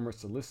 former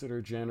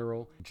Solicitor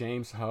General,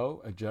 James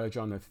Ho, a judge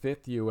on the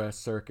Fifth U.S.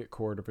 Circuit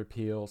Court of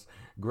Appeals,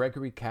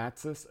 Gregory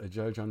Katsas, a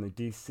judge on the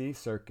D.C.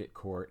 Circuit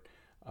Court,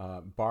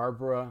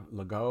 Barbara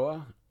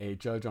Lagoa, a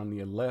judge on the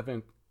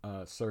 11th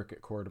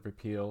Circuit Court of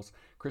Appeals,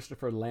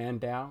 Christopher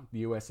Landau, the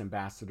U.S.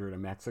 Ambassador to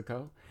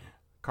Mexico,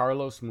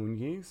 Carlos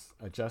Muñiz,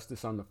 a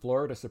justice on the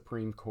Florida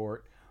Supreme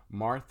Court,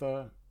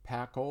 Martha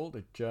Packold,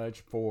 a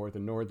judge for the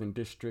Northern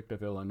District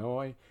of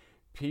Illinois,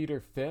 Peter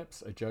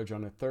Phipps, a judge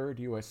on the 3rd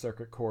U.S.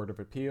 Circuit Court of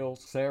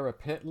Appeals, Sarah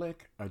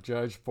Pitlick, a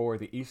judge for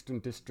the Eastern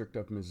District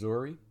of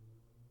Missouri,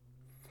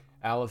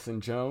 Allison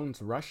Jones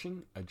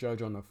Rushing, a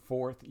judge on the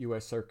 4th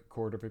U.S. Circuit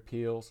Court of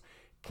Appeals,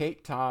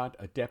 Kate Todd,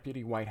 a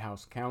deputy White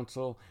House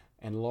counsel,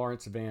 and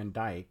Lawrence Van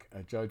Dyke,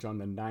 a judge on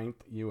the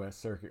 9th U.S.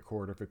 Circuit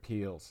Court of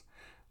Appeals.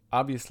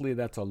 Obviously,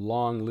 that's a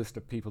long list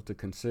of people to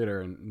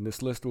consider, and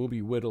this list will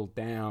be whittled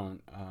down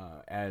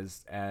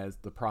as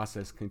the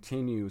process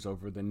continues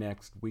over the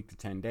next week to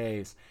 10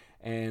 days,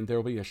 and there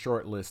will be a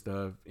short list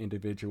of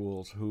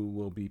individuals who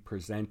will be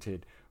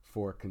presented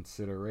for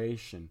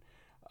consideration.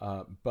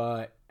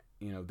 But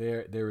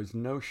there is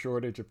no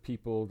shortage of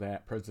people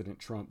that President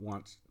Trump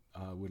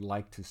would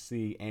like to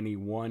see any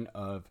one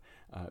of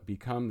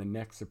become the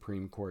next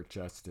Supreme Court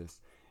justice.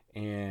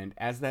 And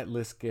as that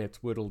list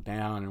gets whittled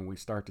down and we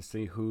start to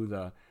see who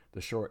the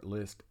short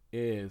list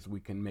is, we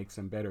can make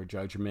some better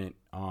judgment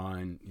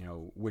on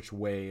which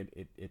way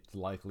it's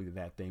likely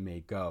that they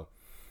may go.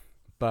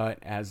 But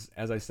as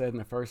I said in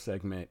the first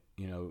segment,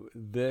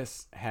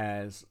 this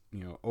has,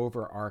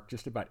 overarched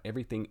just about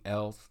everything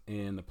else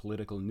in the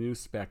political news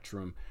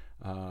spectrum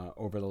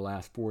over the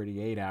last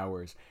 48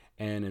 hours,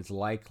 and is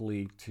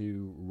likely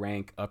to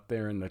rank up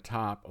there in the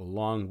top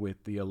along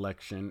with the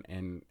election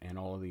and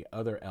all of the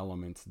other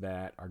elements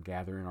that are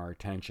gathering our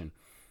attention.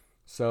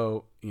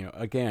 So,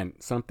 again,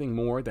 something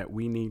more that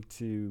we need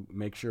to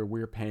make sure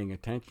we're paying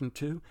attention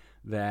to,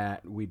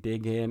 that we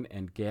dig in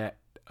and get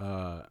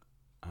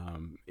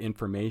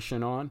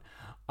information on.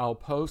 I'll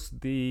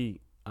post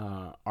the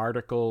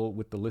article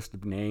with the list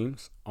of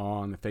names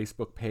on the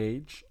Facebook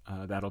page.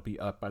 That'll be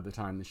up by the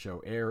time the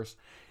show airs.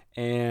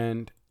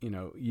 And,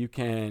 you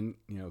can,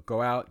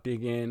 go out,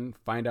 dig in,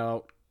 find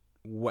out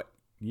what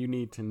you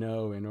need to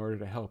know in order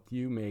to help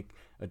you make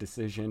a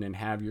decision and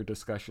have your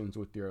discussions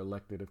with your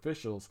elected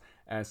officials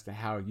as to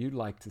how you'd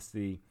like to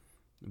see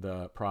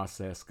the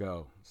process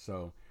go.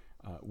 So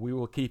we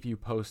will keep you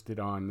posted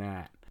on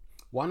that.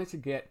 Wanted to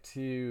get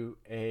to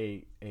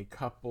a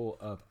couple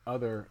of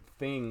other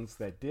things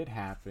that did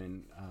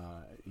happen,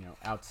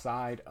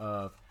 outside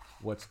of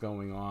what's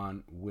going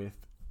on with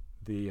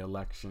the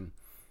election.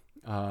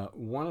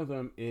 One of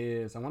them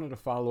is I wanted to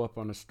follow up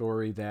on a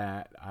story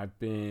that I've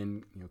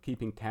been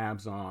keeping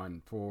tabs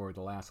on for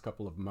the last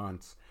couple of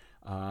months,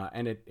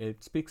 and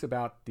it speaks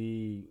about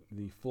the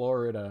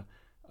Florida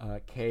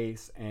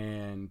case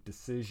and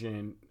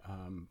decision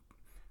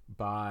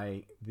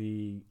by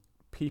the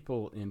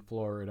people in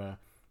Florida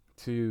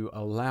to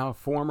allow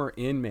former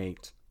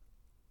inmates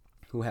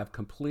who have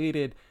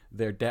completed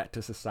their debt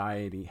to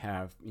society,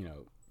 have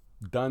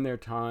done their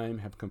time,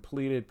 have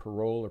completed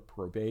parole or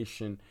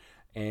probation,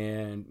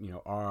 and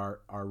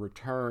are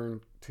returned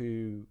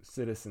to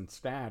citizen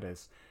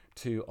status,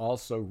 to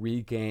also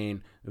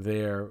regain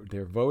their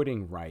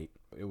voting right.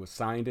 It was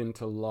signed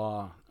into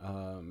law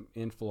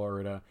in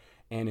Florida,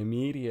 and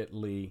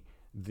immediately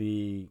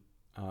the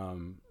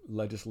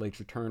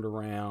legislature turned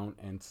around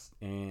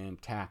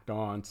and tacked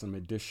on some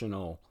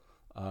additional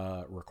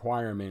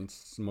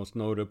requirements, most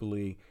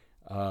notably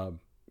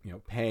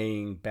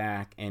paying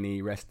back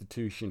any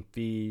restitution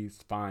fees,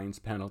 fines,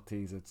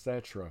 penalties,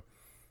 etc.,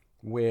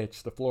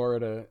 which the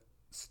Florida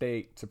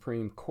State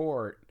Supreme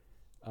Court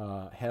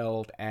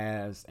held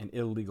as an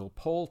illegal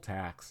poll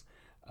tax,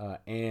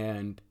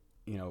 and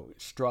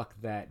struck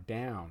that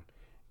down.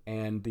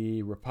 And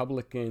the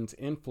Republicans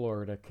in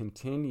Florida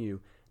continue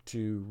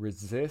to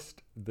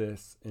resist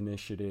this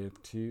initiative,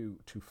 to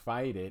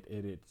fight it.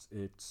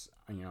 It's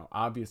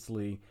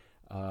obviously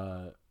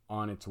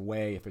on its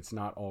way, if it's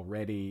not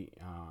already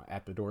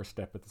at the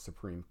doorstep of the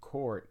Supreme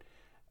Court.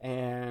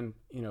 And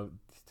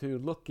to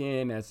look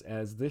in,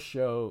 as this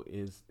show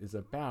is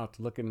about,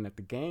 looking at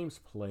the games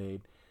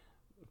played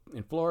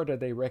in Florida,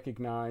 they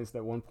recognized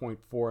that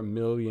 1.4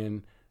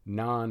 million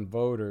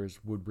non-voters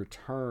would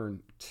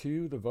return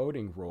to the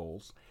voting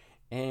rolls,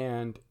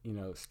 and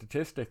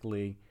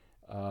statistically,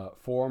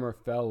 former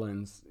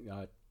felons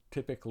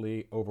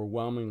typically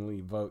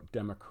overwhelmingly vote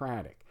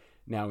Democratic.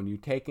 Now, when you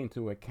take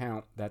into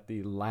account that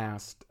the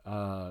last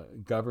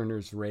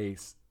governor's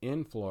race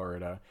in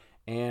Florida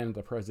and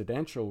the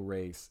presidential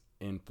race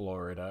in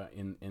Florida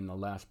in the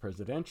last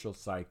presidential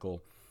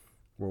cycle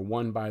were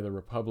won by the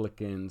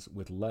Republicans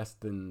with less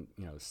than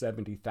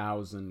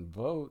 70,000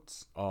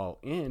 votes all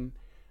in,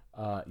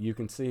 you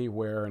can see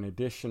where an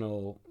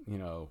additional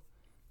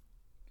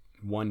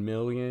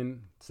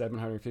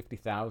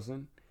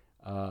 1,750,000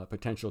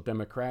 potential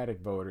Democratic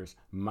voters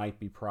might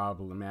be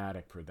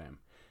problematic for them.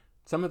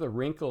 Some of the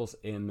wrinkles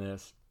in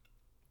this,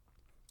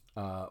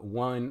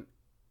 one,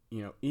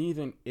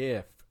 even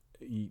if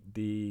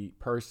the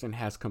person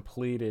has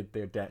completed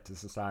their debt to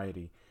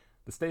society,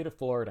 the state of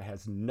Florida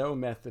has no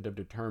method of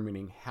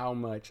determining how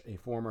much a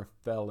former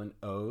felon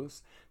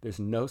owes. There's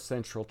no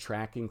central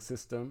tracking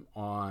system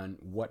on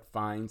what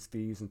fines,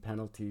 fees, and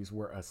penalties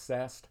were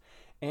assessed,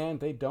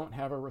 and they don't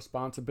have a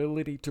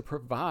responsibility to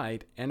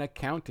provide an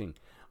accounting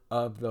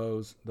of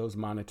those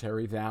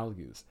monetary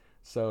values.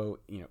 So,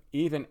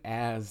 even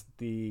as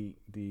the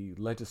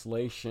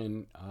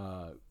legislation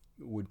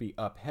would be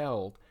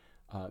upheld,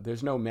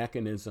 there's no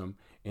mechanism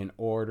in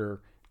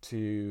order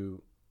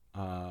to,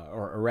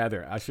 or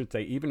rather, I should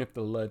say, even if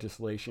the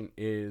legislation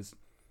is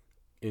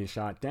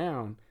shot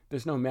down,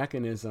 there's no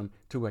mechanism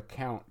to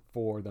account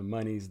for the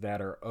monies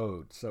that are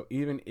owed. So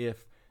even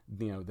if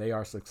they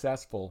are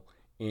successful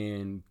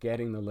in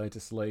getting the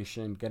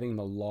legislation, getting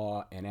the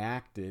law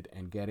enacted,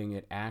 and getting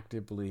it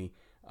actively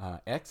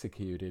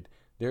executed,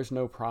 there's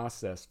no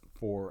process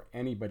for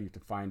anybody to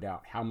find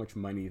out how much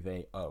money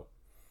they owe.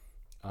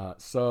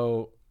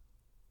 So,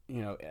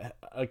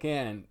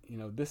 again,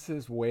 this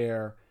is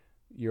where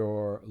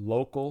your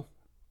local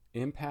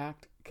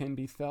impact can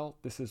be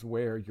felt. This is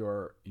where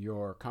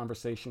your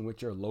conversation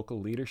with your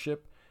local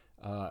leadership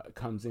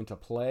comes into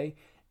play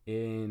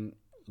in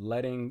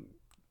letting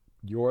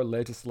your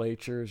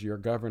legislatures, your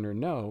governor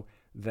know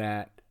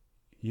that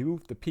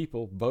you, the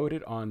people,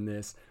 voted on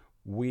this.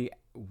 We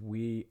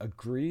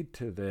agreed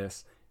to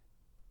this.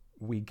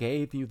 We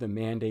gave you the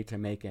mandate to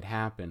make it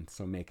happen,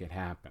 so make it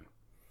happen.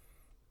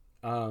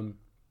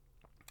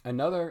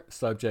 Another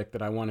subject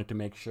that I wanted to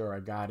make sure I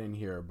got in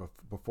here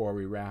before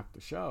we wrap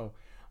the show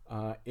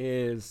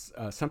is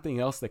something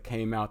else that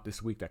came out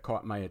this week that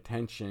caught my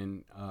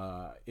attention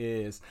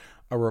is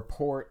a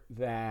report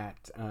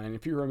that, and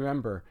if you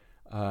remember,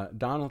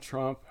 Donald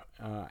Trump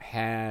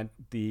had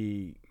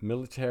the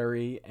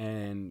military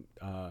and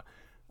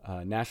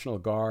National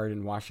Guard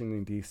in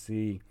Washington,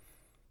 D.C.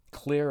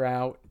 clear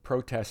out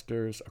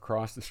protesters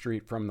across the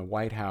street from the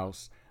White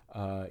House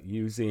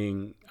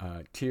using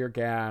tear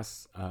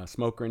gas,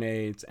 smoke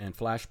grenades, and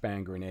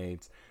flashbang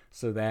grenades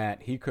so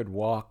that he could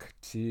walk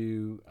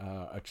to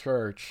a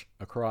church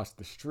across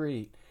the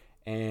street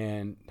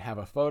and have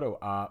a photo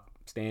op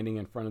standing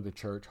in front of the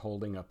church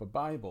holding up a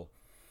Bible.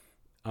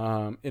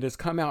 It has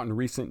come out in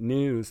recent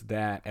news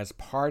that as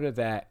part of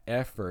that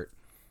effort,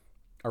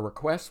 a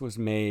request was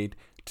made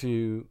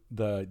to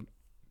the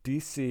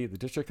DC, the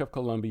District of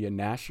Columbia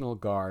National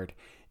Guard,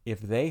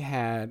 if they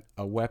had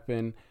a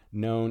weapon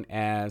known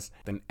as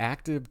an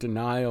active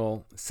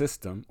denial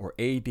system, or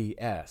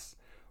ADS,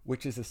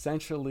 which is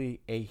essentially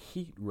a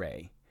heat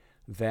ray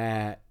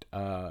that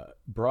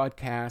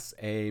broadcasts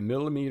a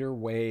millimeter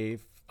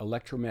wave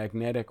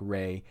electromagnetic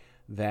ray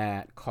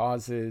that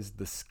causes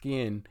the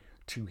skin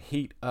to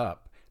heat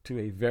up to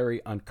a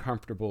very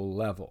uncomfortable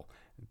level.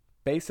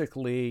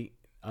 Basically,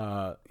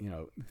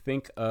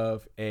 think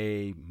of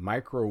a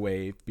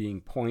microwave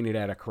being pointed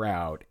at a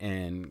crowd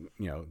and,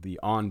 the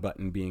on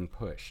button being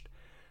pushed.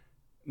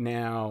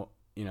 Now,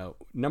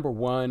 number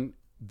one,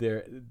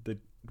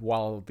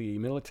 while the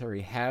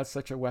military has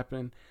such a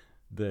weapon,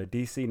 the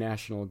DC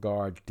National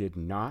Guard did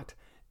not,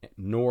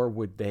 nor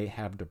would they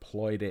have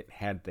deployed it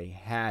had they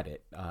had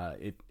it.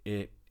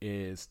 It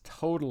is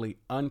totally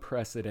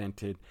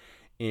unprecedented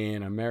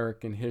in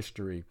American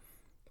history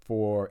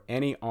for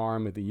any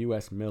arm of the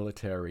U.S.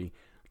 military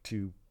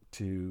to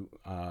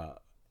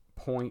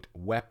point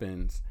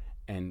weapons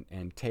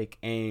and take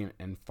aim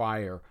and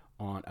fire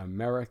on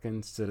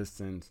American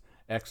citizens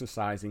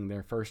exercising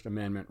their First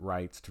Amendment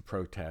rights to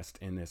protest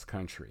in this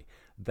country.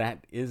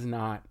 That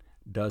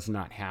does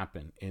not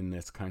happen in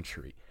this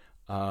country.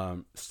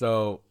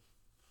 So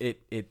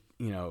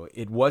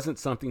it wasn't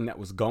something that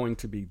was going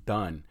to be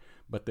done,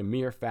 but the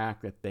mere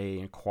fact that they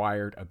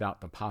inquired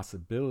about the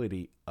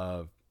possibility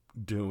of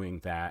doing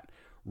that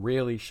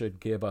really should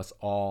give us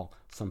all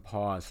some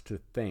pause to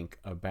think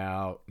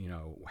about,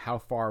 how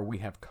far we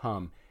have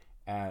come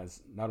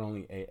as not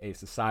only a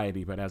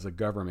society, but as a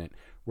government,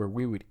 where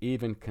we would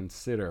even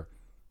consider,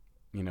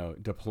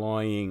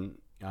 deploying,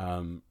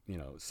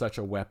 such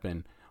a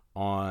weapon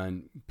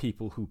on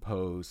people who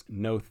pose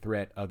no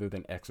threat other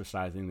than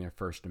exercising their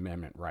First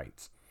Amendment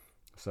rights.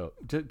 So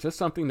just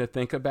something to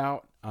think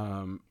about,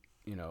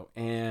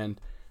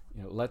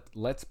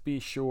 let's be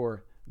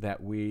sure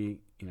that we,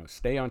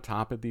 stay on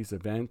top of these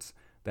events,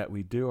 that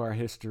we do our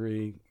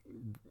history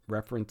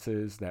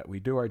references, that we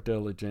do our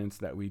diligence,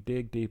 that we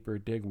dig deeper,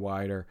 dig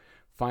wider,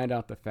 find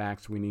out the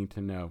facts we need to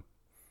know.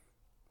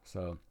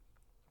 So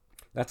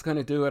that's going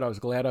to do it. I was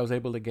glad I was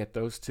able to get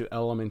those two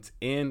elements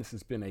in. This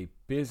has been a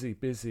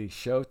busy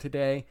show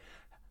today.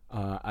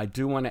 I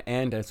do want to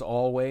end, as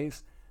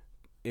always,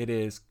 it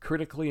is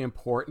critically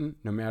important,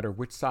 no matter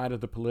which side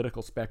of the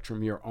political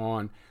spectrum you're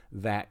on,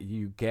 that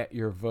you get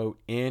your vote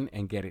in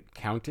and get it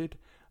counted.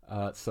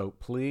 So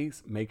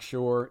please make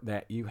sure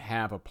that you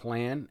have a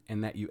plan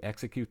and that you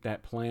execute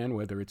that plan,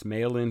 whether it's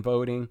mail-in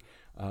voting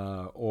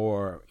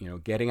or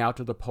getting out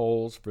to the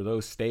polls for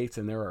those states,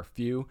 and there are a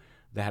few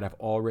that have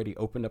already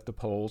opened up the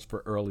polls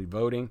for early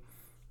voting,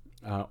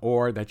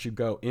 or that you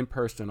go in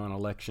person on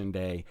election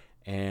day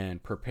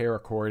and prepare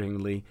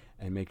accordingly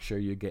and make sure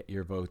you get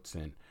your votes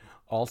in.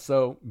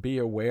 Also, be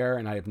aware,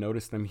 and I have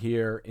noticed them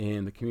here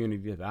in the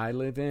community that I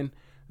live in,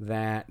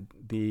 that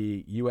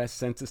the U.S.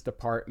 Census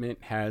Department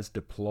has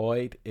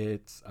deployed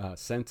its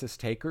census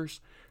takers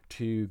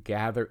to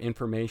gather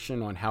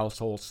information on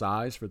household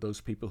size for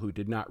those people who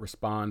did not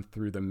respond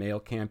through the mail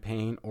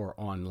campaign or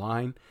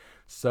online.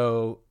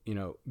 So,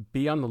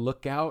 be on the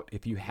lookout.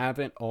 If you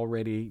haven't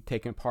already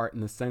taken part in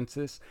the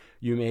census,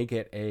 you may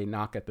get a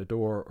knock at the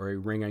door or a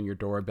ring on your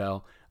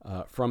doorbell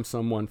from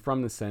someone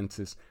from the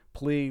census.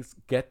 Please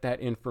get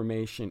that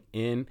information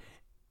in.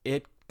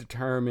 It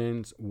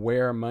determines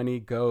where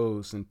money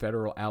goes in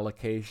federal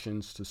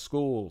allocations to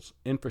schools,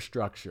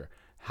 infrastructure,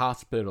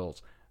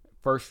 hospitals,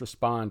 first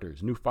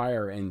responders, new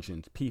fire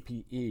engines,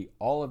 PPE.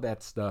 All of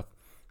that stuff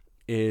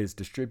is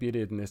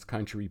distributed in this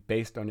country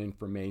based on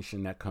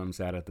information that comes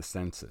out of the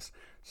census.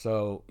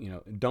 So,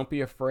 don't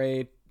be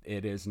afraid.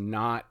 It is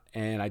not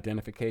an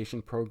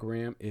identification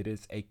program. It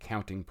is a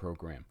counting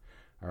program.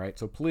 All right.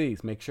 So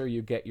please make sure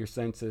you get your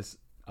census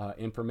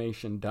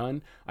information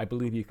done. I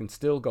believe you can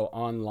still go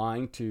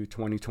online to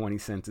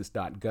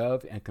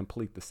 2020census.gov and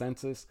complete the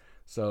census.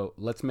 So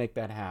let's make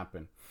that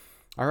happen.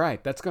 All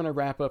right, that's going to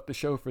wrap up the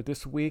show for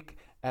this week.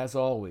 As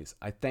always,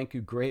 I thank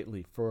you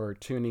greatly for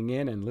tuning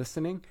in and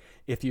listening.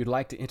 If you'd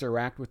like to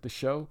interact with the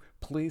show,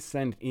 please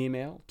send an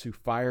email to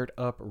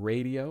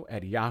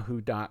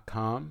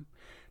firedupradio@yahoo.com.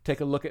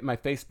 Take a look at my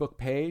Facebook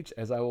page,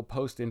 as I will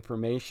post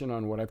information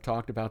on what I've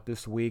talked about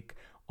this week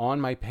on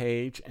my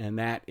page, and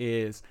that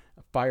is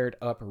Fired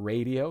Up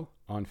Radio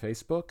on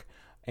Facebook.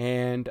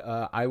 And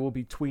I will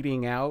be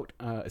tweeting out,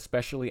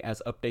 especially as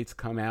updates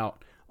come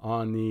out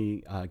on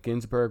the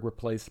Ginsburg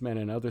replacement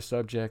and other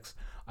subjects.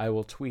 I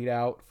will tweet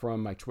out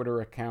from my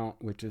Twitter account,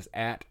 which is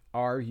at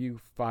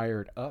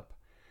RUFiredUp.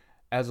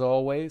 As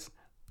always,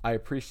 I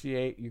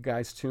appreciate you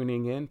guys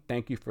tuning in.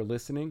 Thank you for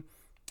listening.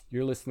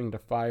 You're listening to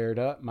Fired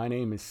Up. My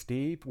name is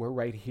Steve. We're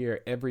right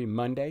here every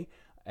Monday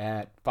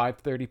at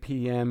 5:30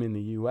 p.m. in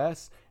the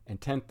U.S.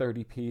 and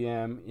 10:30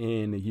 p.m.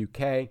 in the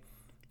UK.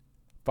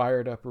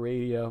 Fired Up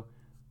Radio,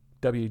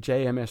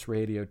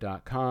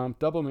 WJMSradio.com,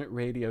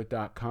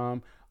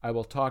 DoubleMintRadio.com. I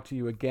will talk to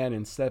you again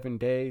in 7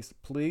 days.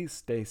 Please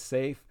stay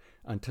safe.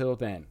 Until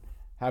then,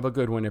 have a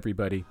good one,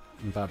 everybody,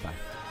 and bye-bye.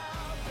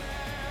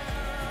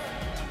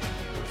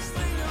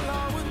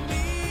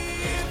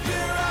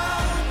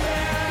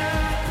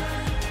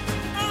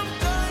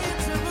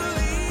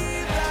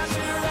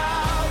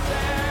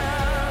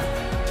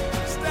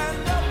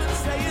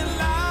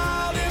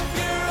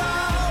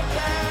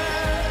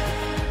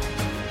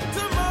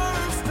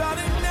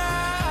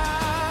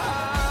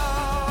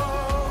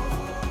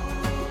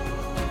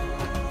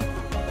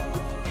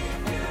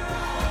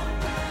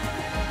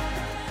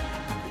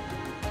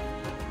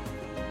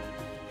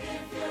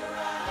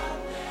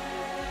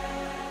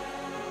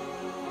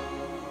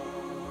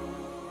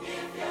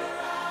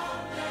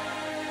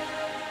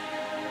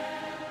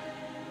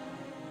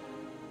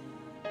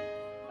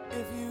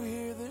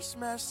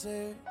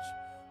 Message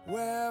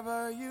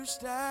wherever you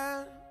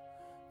stand,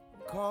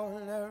 I'm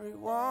calling every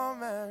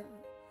woman,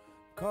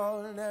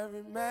 calling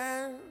every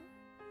man.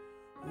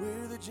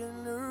 We're the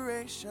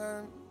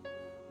generation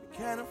we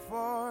can't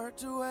afford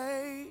to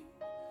wait.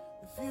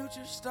 The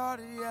future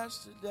started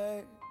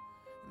yesterday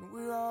and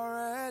we're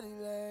already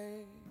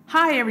late.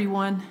 Hi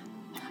everyone.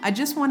 I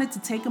just wanted to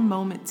take a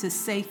moment to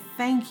say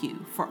thank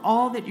you for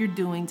all that you're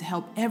doing to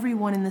help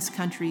everyone in this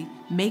country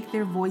make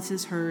their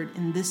voices heard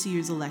in this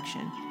year's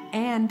election.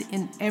 And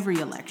in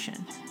every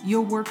election. Your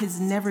work has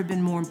never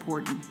been more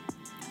important.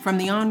 From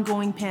the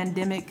ongoing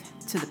pandemic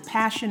to the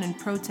passion and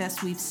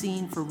protests we've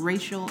seen for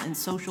racial and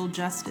social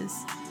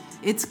justice,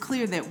 it's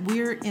clear that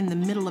we're in the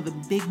middle of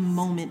a big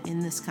moment in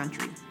this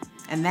country.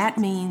 And that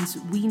means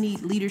we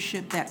need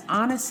leadership that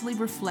honestly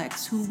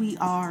reflects who we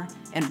are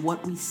and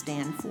what we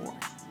stand for.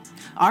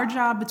 Our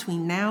job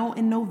between now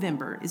and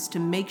November is to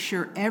make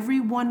sure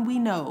everyone we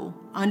know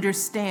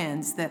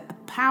understands that the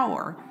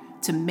power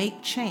to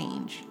make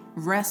change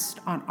rest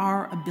on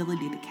our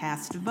ability to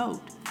cast a vote.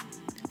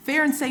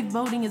 Fair and safe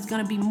voting is going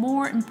to be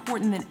more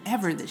important than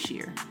ever this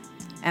year.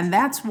 And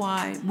that's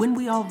why When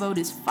We All Vote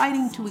is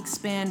fighting to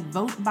expand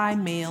vote by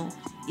mail,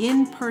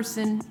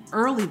 in-person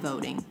early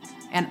voting,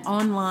 and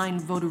online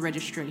voter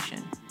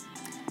registration.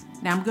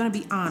 Now, I'm going to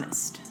be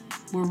honest.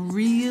 We're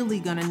really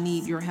going to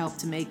need your help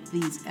to make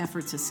these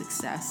efforts a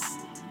success.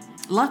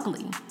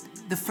 Luckily,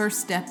 the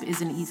first step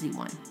is an easy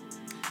one.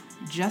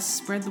 Just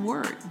spread the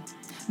word.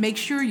 Make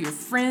sure your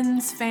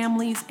friends,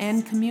 families,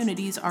 and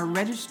communities are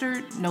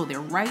registered, know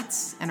their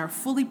rights, and are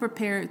fully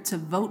prepared to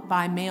vote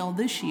by mail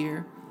this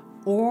year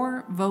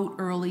or vote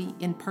early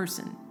in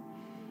person.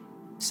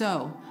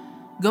 So,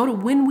 go to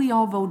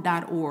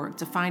whenweallvote.org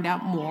to find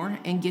out more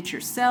and get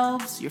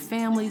yourselves, your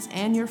families,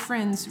 and your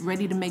friends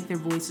ready to make their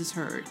voices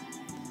heard.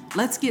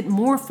 Let's get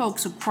more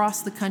folks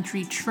across the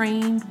country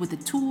trained with the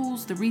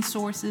tools, the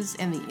resources,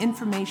 and the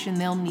information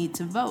they'll need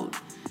to vote.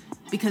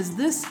 Because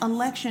this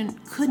election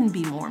couldn't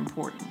be more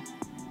important.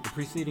 The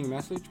preceding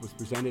message was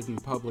presented in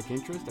public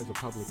interest as a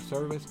public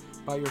service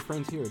by your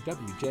friends here at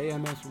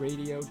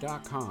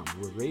WJMSradio.com,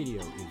 where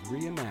radio is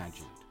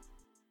reimagined.